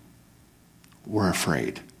we're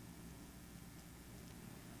afraid.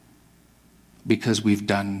 Because we've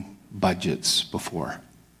done budgets before.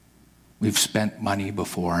 We've spent money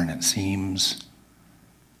before, and it seems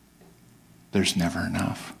there's never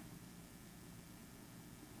enough.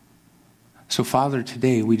 So, Father,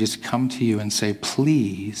 today we just come to you and say,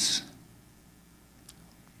 please,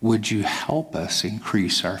 would you help us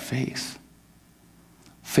increase our faith?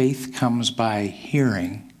 Faith comes by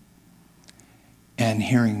hearing, and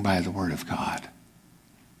hearing by the word of God.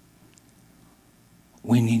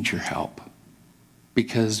 We need your help,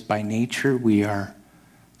 because by nature we are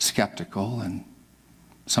skeptical and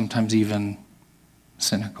sometimes even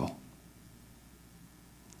cynical.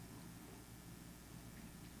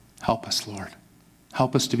 Help us, Lord.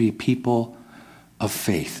 Help us to be people of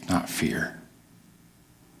faith, not fear.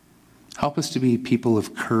 Help us to be people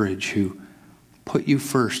of courage who put you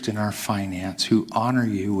first in our finance, who honor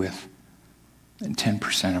you with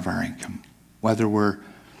 10% of our income, whether we're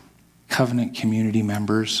covenant community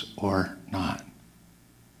members or not.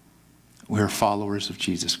 We're followers of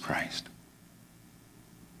Jesus Christ.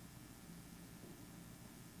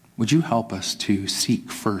 Would you help us to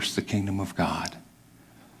seek first the kingdom of God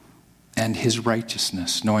and his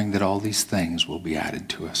righteousness, knowing that all these things will be added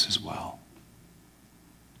to us as well?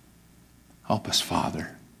 Help us,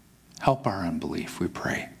 Father. Help our unbelief, we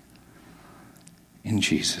pray. In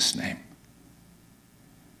Jesus' name.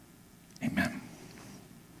 Amen.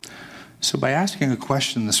 So by asking a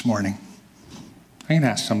question this morning, I'm going to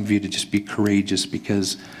ask some of you to just be courageous,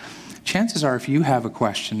 because chances are if you have a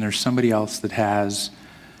question, there's somebody else that has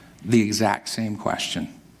the exact same question.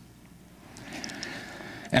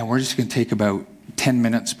 And we're just going to take about 10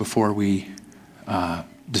 minutes before we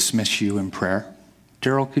dismiss you in prayer.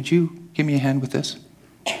 Daryl, could you give me a hand with this?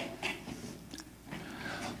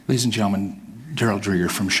 Ladies and gentlemen, Daryl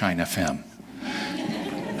Dreger from Shine FM.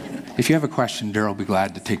 If you have a question, Daryl will be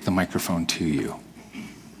glad to take the microphone to you.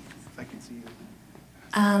 If I can see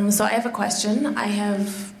you. So I have a question. I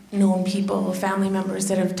have known people, family members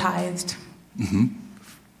that have tithed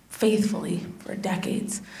faithfully for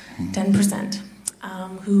decades, 10%,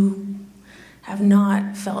 who have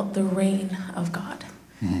not felt the reign of God.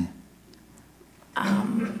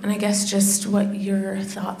 And I guess just what your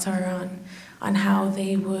thoughts are on how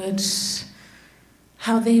they would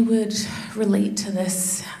relate to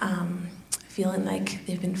this, feeling like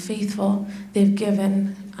they've been faithful, they've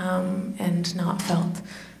given, and not felt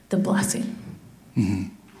the blessing.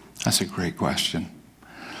 Mm-hmm. That's a great question.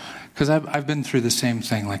 Because I've been through the same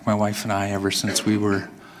thing, like my wife and I, ever since we were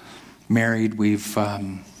married. We've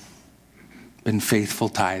been faithful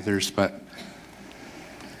tithers, but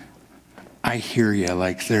I hear you.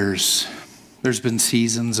 Like there's been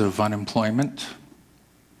seasons of unemployment.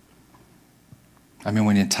 I mean,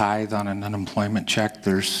 when you tithe on an unemployment check,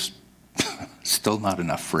 there's still not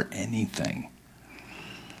enough for anything.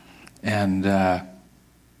 And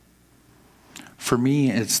for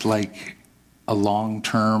me, it's like a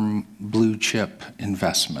long-term blue chip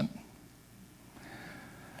investment.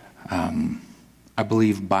 I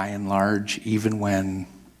believe by and large, even when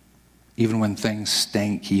things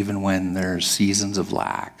stink, even when there's seasons of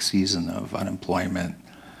lack, season of unemployment,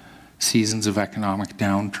 seasons of economic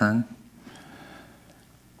downturn,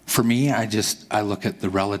 for me, I look at the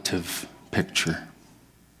relative picture.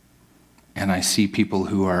 And I see people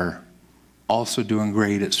who are also doing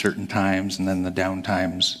great at certain times, and then the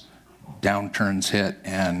downturns hit,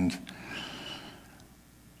 and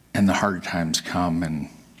the hard times come. And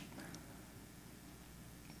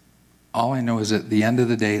all I know is at the end of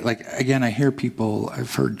the day, like, again, I hear people,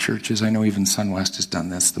 I've heard churches, I know even SunWest has done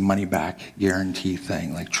this, the money back guarantee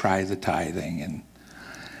thing, like try the tithing.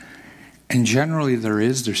 And generally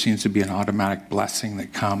there seems to be an automatic blessing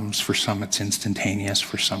that comes. For some it's instantaneous,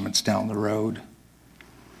 for some it's down the road.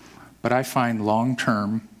 But I find long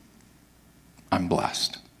term, I'm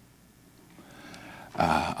blessed.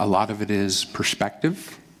 A lot of it is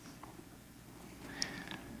perspective.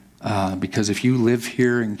 Because if you live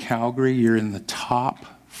here in Calgary, you're in the top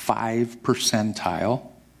 5 percentile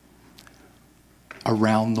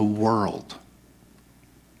around the world.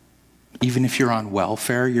 Even if you're on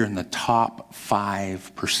welfare, you're in the top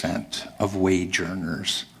 5% of wage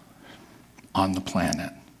earners on the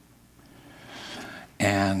planet.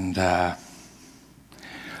 And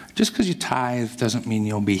just because you tithe doesn't mean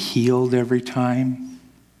you'll be healed every time.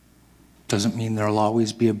 Doesn't mean there'll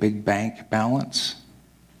always be a big bank balance.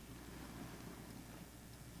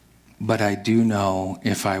 But I do know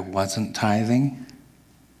if I wasn't tithing,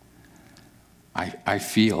 I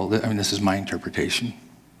feel that, I mean, this is my interpretation,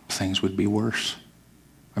 things would be worse.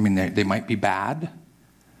 I mean, they might be bad,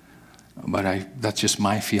 but that's just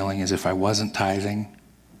my feeling, is if I wasn't tithing,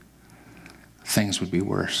 things would be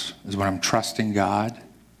worse. Is when I'm trusting God,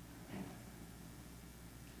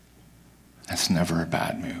 that's never a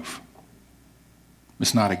bad move.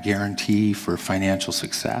 It's not a guarantee for financial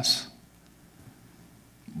success,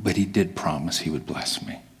 but he did promise he would bless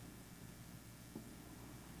me.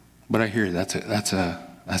 But I hear that's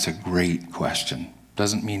a great question.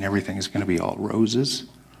 Doesn't mean everything is going to be all roses.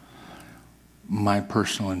 My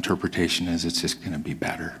personal interpretation is it's just going to be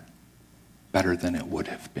better than it would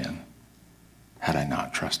have been had I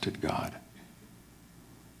not trusted God.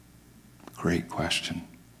 Great question.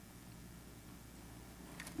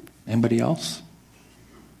 Anybody else?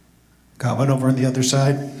 Got one over on the other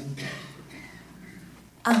side.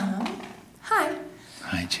 Hi.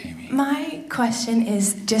 Hi, Jamie. My question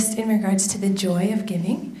is just in regards to the joy of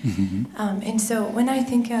giving. Mm-hmm. And so when I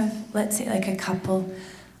think of, let's say, like a couple,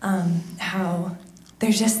 how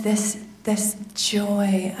there's just this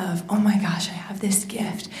joy of, oh my gosh, I have this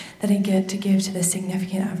gift that I get to give to the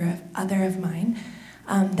significant other of mine.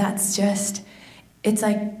 That's just, it's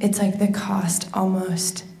like the cost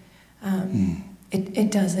almost.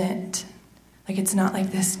 It doesn't. Like, it's not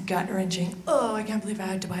like this gut-wrenching, oh, I can't believe I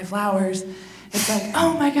had to buy flowers. It's like,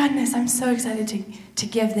 oh my goodness, I'm so excited to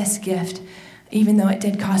give this gift. Even though it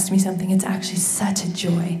did cost me something, it's actually such a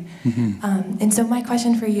joy. Mm-hmm. And so my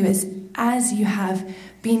question for you is, as you have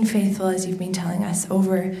been faithful, as you've been telling us,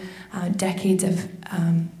 over decades of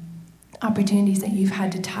opportunities that you've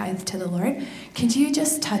had to tithe to the Lord, could you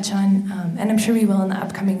just touch on, and I'm sure we will in the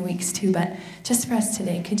upcoming weeks too, but just for us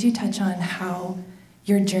today, could you touch on how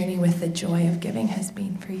your journey with the joy of giving has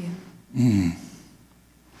been for you?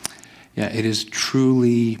 Yeah, it is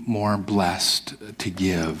truly more blessed to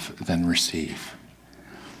give than receive.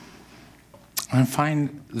 I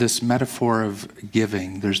find this metaphor of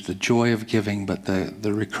giving, there's the joy of giving, but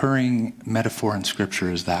the recurring metaphor in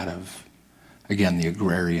Scripture is that of, again, the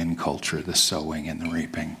agrarian culture, the sowing and the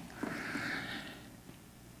reaping.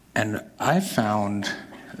 And I've found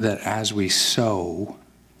that as we sow,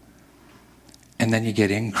 and then you get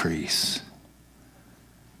increase,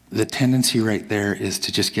 the tendency right there is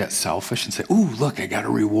to just get selfish and say, ooh, look, I got a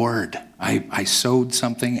reward. I sowed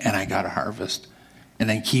something and I got a harvest. and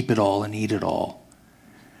then keep it all and eat it all.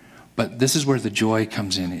 But this is where the joy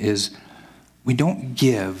comes in, is we don't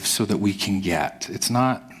give so that we can get. It's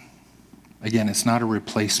not a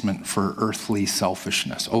replacement for earthly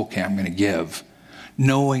selfishness. Okay, I'm going to give,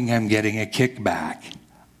 knowing I'm getting a kickback.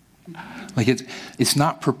 Like it's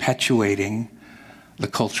not perpetuating the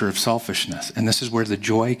culture of selfishness. And this is where the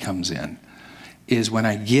joy comes in, is when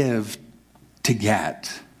I give to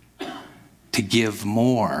get, to give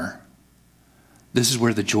more, this is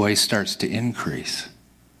where the joy starts to increase.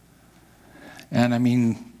 And I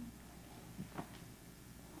mean,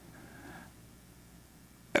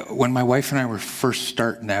 when my wife and I were first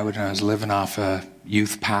starting out and I was living off a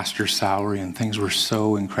youth pastor salary and things were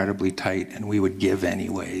so incredibly tight, and we would give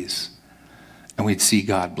anyways, and we'd see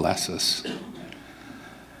God bless us.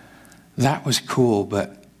 That was cool,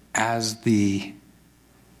 but as the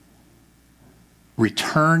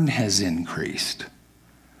return has increased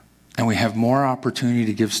and we have more opportunity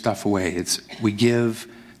to give stuff away, we give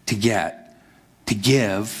to get, to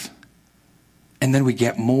give, and then we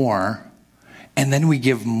get more, and then we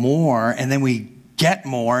give more, and then we get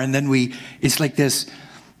more, and then it's like this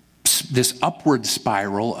upward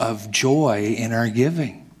spiral of joy in our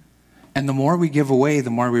giving. And the more we give away, the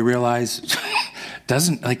more we realize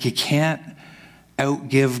you can't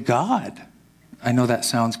outgive God. I know that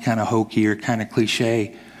sounds kind of hokey or kind of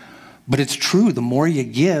cliche, but it's true. The more you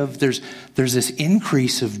give, there's this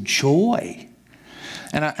increase of joy.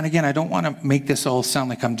 And again, I don't want to make this all sound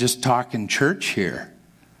like I'm just talking church here.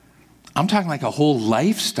 I'm talking like a whole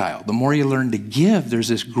lifestyle. The more you learn to give, there's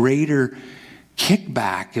this greater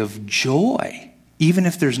kickback of joy, even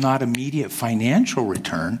if there's not immediate financial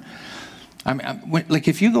return. Like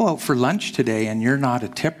if you go out for lunch today and you're not a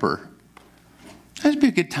tipper, that'd be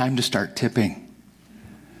a good time to start tipping.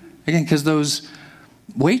 Again, because those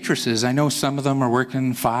waitresses, I know some of them are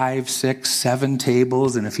working 5, 6, 7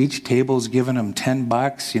 tables, and if each table's giving them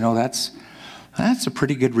 $10, that's a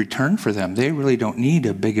pretty good return for them. They really don't need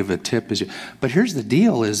a big of a tip. But here's the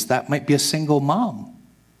deal, is that might be a single mom.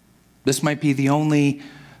 This might be the only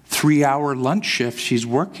 3-hour lunch shift she's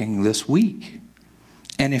working this week.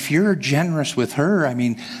 And if you're generous with her, I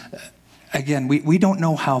mean, again, we don't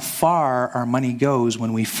know how far our money goes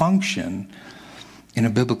when we function in a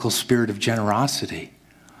biblical spirit of generosity.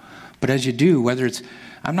 But as you do,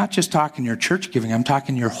 I'm not just talking your church giving, I'm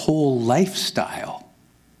talking your whole lifestyle.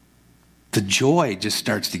 The joy just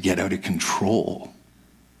starts to get out of control.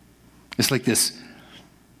 It's like this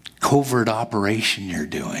covert operation you're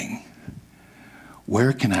doing.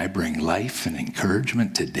 Where can I bring life and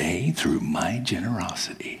encouragement today through my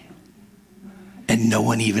generosity? And no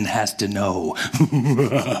one even has to know.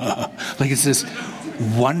 Like it's this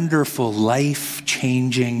wonderful,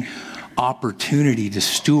 life-changing opportunity to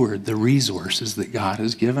steward the resources that God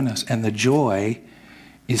has given us. And the joy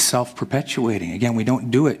is self-perpetuating. Again, we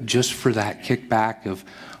don't do it just for that kickback of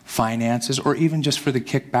finances or even just for the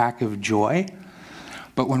kickback of joy.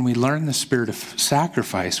 But when we learn the spirit of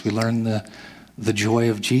sacrifice, we learn the joy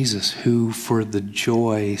of Jesus, who for the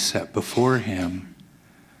joy set before him,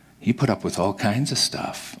 he put up with all kinds of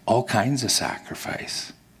stuff, all kinds of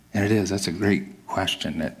sacrifice. And that's a great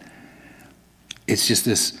question. It's just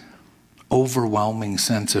this overwhelming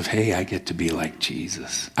sense of, hey, I get to be like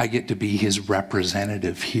Jesus. I get to be his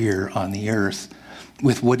representative here on the earth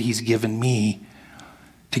with what he's given me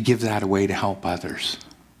to give that away to help others.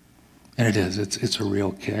 And it's a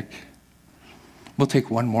real kick. We'll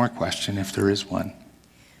take one more question if there is one.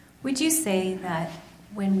 Would you say that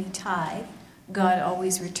when we tithe, God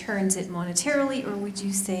always returns it monetarily, or would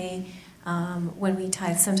you say when we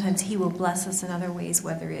tithe, sometimes he will bless us in other ways,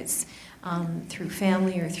 whether it's through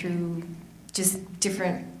family or through just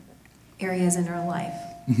different areas in our life?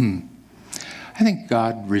 Mm-hmm. I think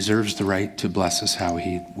God reserves the right to bless us how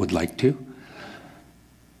he would like to.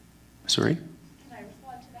 Sorry? Can I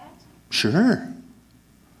respond to that? Sure.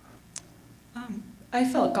 I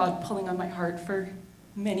felt God pulling on my heart for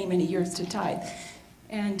many, many years to tithe,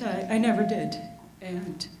 and I never did.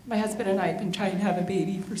 And my husband and I have been trying to have a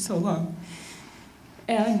baby for so long.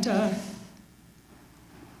 And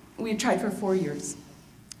we had tried for 4 years.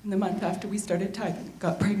 And the month after we started tithing,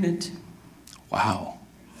 got pregnant. Wow.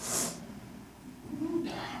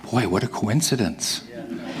 Boy, what a coincidence.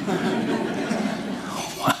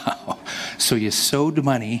 Wow. So you sowed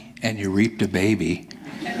money and you reaped a baby,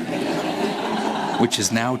 which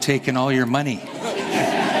has now taken all your money.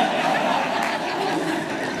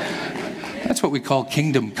 That's what we call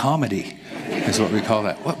kingdom comedy, is what we call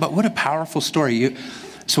that. But what a powerful story.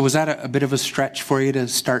 So was that a bit of a stretch for you to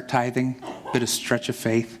start tithing? A bit of stretch of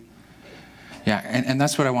faith? Yeah, and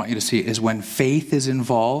that's what I want you to see, is when faith is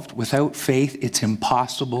involved. Without faith, it's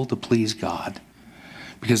impossible to please God.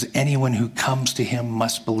 Because anyone who comes to him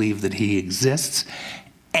must believe that he exists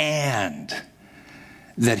and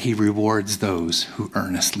that he rewards those who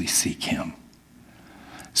earnestly seek him.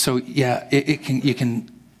 So yeah, you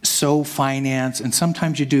can sow finance, and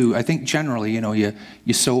sometimes you do. I think generally,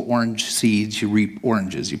 you sow orange seeds, you reap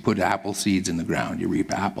oranges. You put apple seeds in the ground, you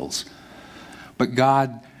reap apples. But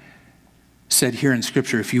God said here in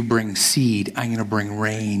Scripture, if you bring seed, I'm going to bring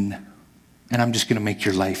rain, and I'm just going to make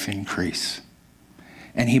your life increase.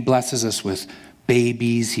 And he blesses us with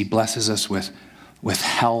babies. He blesses us with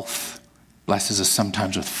health, blesses us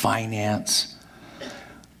sometimes with finance.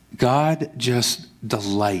 God just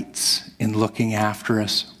delights in looking after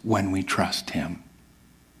us when we trust him.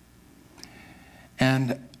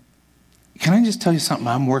 And can I just tell you something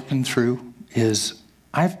I'm working through is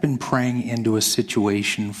I've been praying into a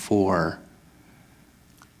situation for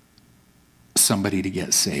somebody to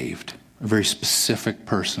get saved. A very specific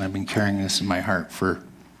person. I've been carrying this in my heart for,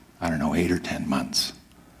 8 or 10 months.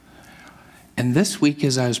 And this week,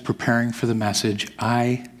 as I was preparing for the message,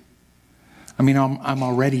 I'm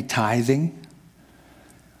already tithing.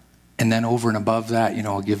 And then over and above that,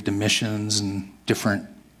 I'll give to missions and different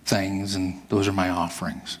things, and those are my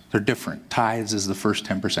offerings. They're different. Tithes is the first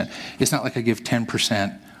 10%. It's not like I give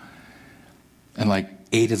 10% and like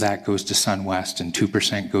 8 of that goes to SunWest and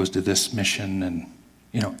 2% goes to this mission, and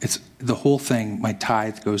it's the whole thing. My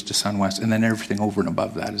tithe goes to SunWest, and then everything over and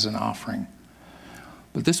above that is an offering.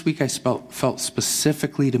 But this week I felt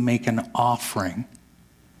specifically to make an offering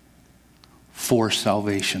for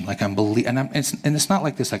salvation. Like I'm believing, and it's not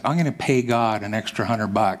like this. Like I'm going to pay God an extra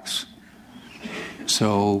 $100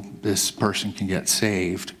 so this person can get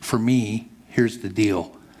saved. For me, here's the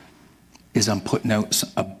deal: is I'm putting out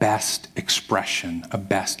a best expression, a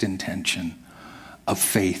best intention of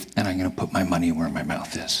faith, and I'm going to put my money where my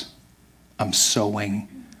mouth is. I'm sowing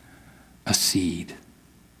a seed.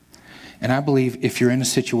 And I believe if you're in a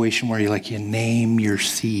situation where you name your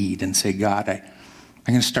seed and say, God, I'm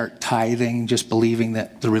going to start tithing, just believing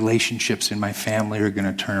that the relationships in my family are going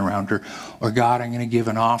to turn around, or God, I'm going to give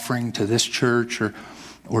an offering to this church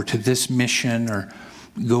or to this mission, or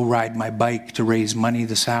go ride my bike to raise money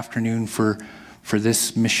this afternoon for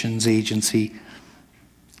this missions agency.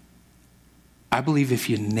 I believe if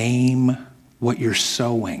you name what you're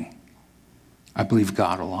sowing, I believe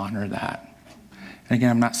God will honor that. And again,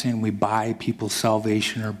 I'm not saying we buy people's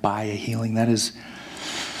salvation or buy a healing. That is,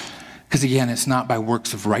 because again, it's not by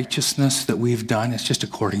works of righteousness that we've done. It's just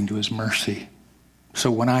according to his mercy. So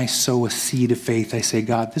when I sow a seed of faith, I say,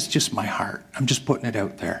 God, this is just my heart. I'm just putting it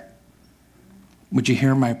out there. Would you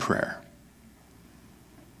hear my prayer?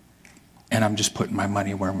 And I'm just putting my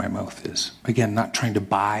money where my mouth is. Again, not trying to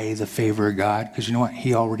buy the favor of God, because you know what?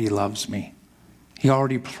 He already loves me. He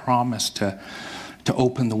already promised to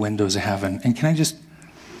open the windows of heaven. And can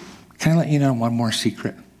I let you know one more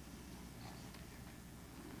secret?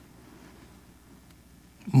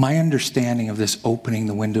 My understanding of this opening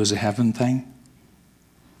the windows of heaven thing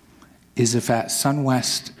is if at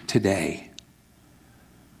SunWest today,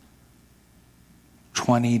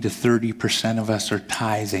 20 to 30% of us are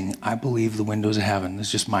tithing, I believe the windows of heaven, this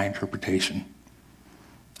is just my interpretation,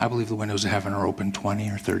 I believe the windows of heaven are open 20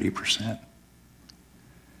 or 30%.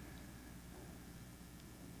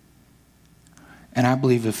 And I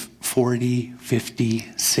believe if 40,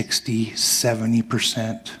 50, 60,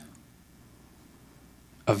 70%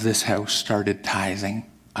 of this house started tithing,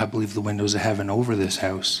 I believe the windows of heaven over this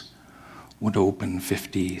house would open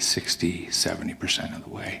 50, 60, 70% of the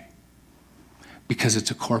way. Because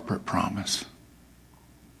it's a corporate promise.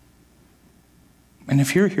 And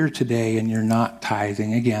if you're here today and you're not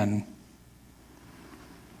tithing, again,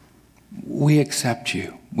 we accept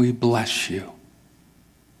you. We bless you.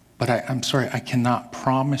 But I'm sorry, I cannot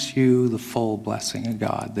promise you the full blessing of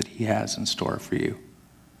God that he has in store for you.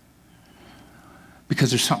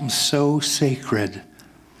 Because there's something so sacred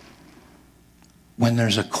when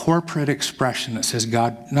there's a corporate expression that says,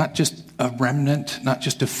 God, not just a remnant, not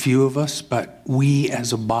just a few of us, but we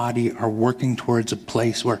as a body are working towards a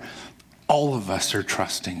place where all of us are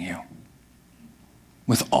trusting you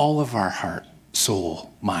with all of our heart,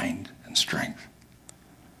 soul, mind, and strength.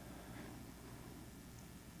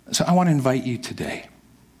 So I want to invite you today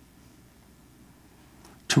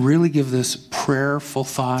to really give this prayerful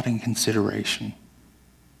thought and consideration.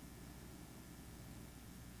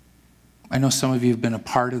 I know some of you have been a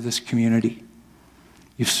part of this community.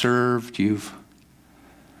 You've served, you've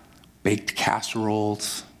baked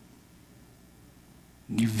casseroles,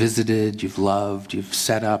 you've visited, you've loved, you've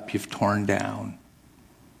set up, you've torn down.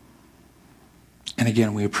 And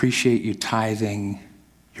again, we appreciate you tithing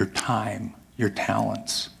your time, your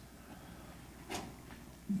talents.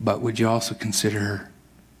 But would you also consider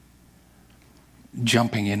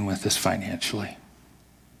jumping in with us financially?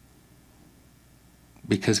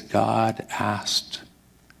 Because God asked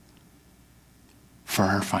for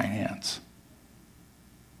our finance.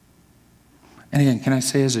 And again, can I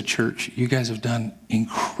say as a church, you guys have done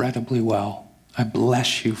incredibly well. I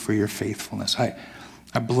bless you for your faithfulness.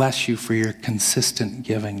 I bless you for your consistent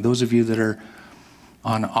giving. Those of you that are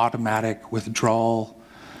on automatic withdrawal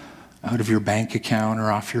out of your bank account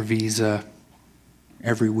or off your Visa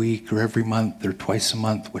every week or every month or twice a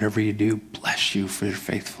month, whatever you do, bless you for your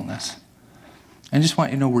faithfulness. I just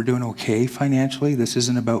want you to know we're doing okay financially. This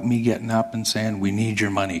isn't about me getting up and saying, we need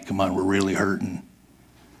your money. Come on, we're really hurting.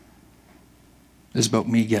 This is about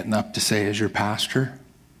me getting up to say, as your pastor,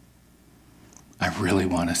 I really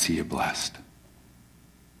want to see you blessed.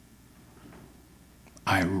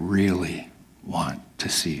 I really want to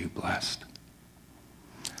see you blessed.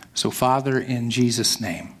 So, Father, in Jesus'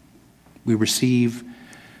 name, we receive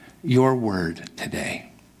your word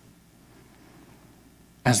today.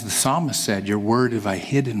 As the psalmist said, your word have I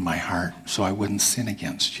hid in my heart so I wouldn't sin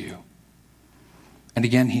against you. And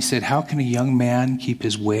again, he said, how can a young man keep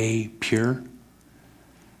his way pure?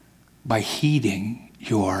 By heeding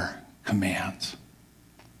your commands.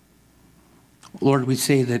 Lord, we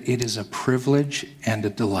say that it is a privilege and a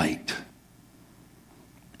delight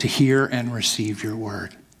to hear and receive your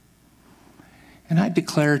word. And I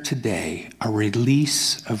declare today a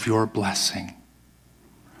release of your blessing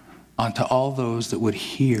onto all those that would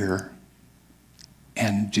hear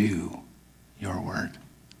and do your word.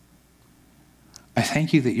 I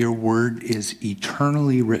thank you that your word is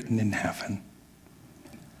eternally written in heaven.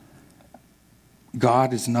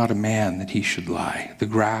 God is not a man that he should lie. The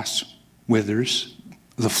grass withers,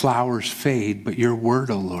 the flowers fade, but your word,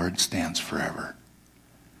 O Lord, stands forever.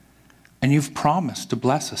 And you've promised to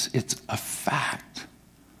bless us. It's a fact.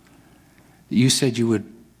 You said you would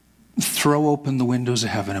throw open the windows of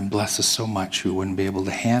heaven and bless us so much we wouldn't be able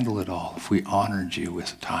to handle it all if we honored you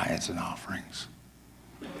with tithes and offerings.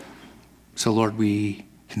 So, Lord, we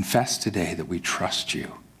confess today that we trust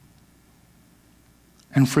you.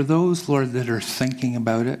 And for those, Lord, that are thinking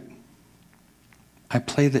about it, I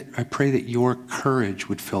pray that your courage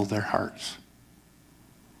would fill their hearts,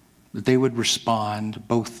 that they would respond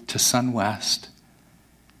both to SunWest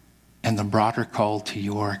and the broader call to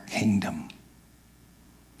your kingdom,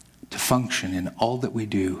 to function in all that we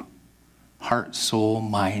do, heart, soul,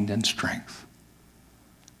 mind, and strength,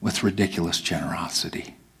 with ridiculous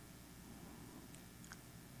generosity.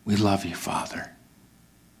 We love you, Father.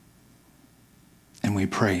 And we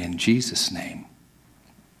pray in Jesus' name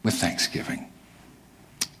with thanksgiving.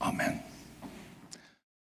 Amen.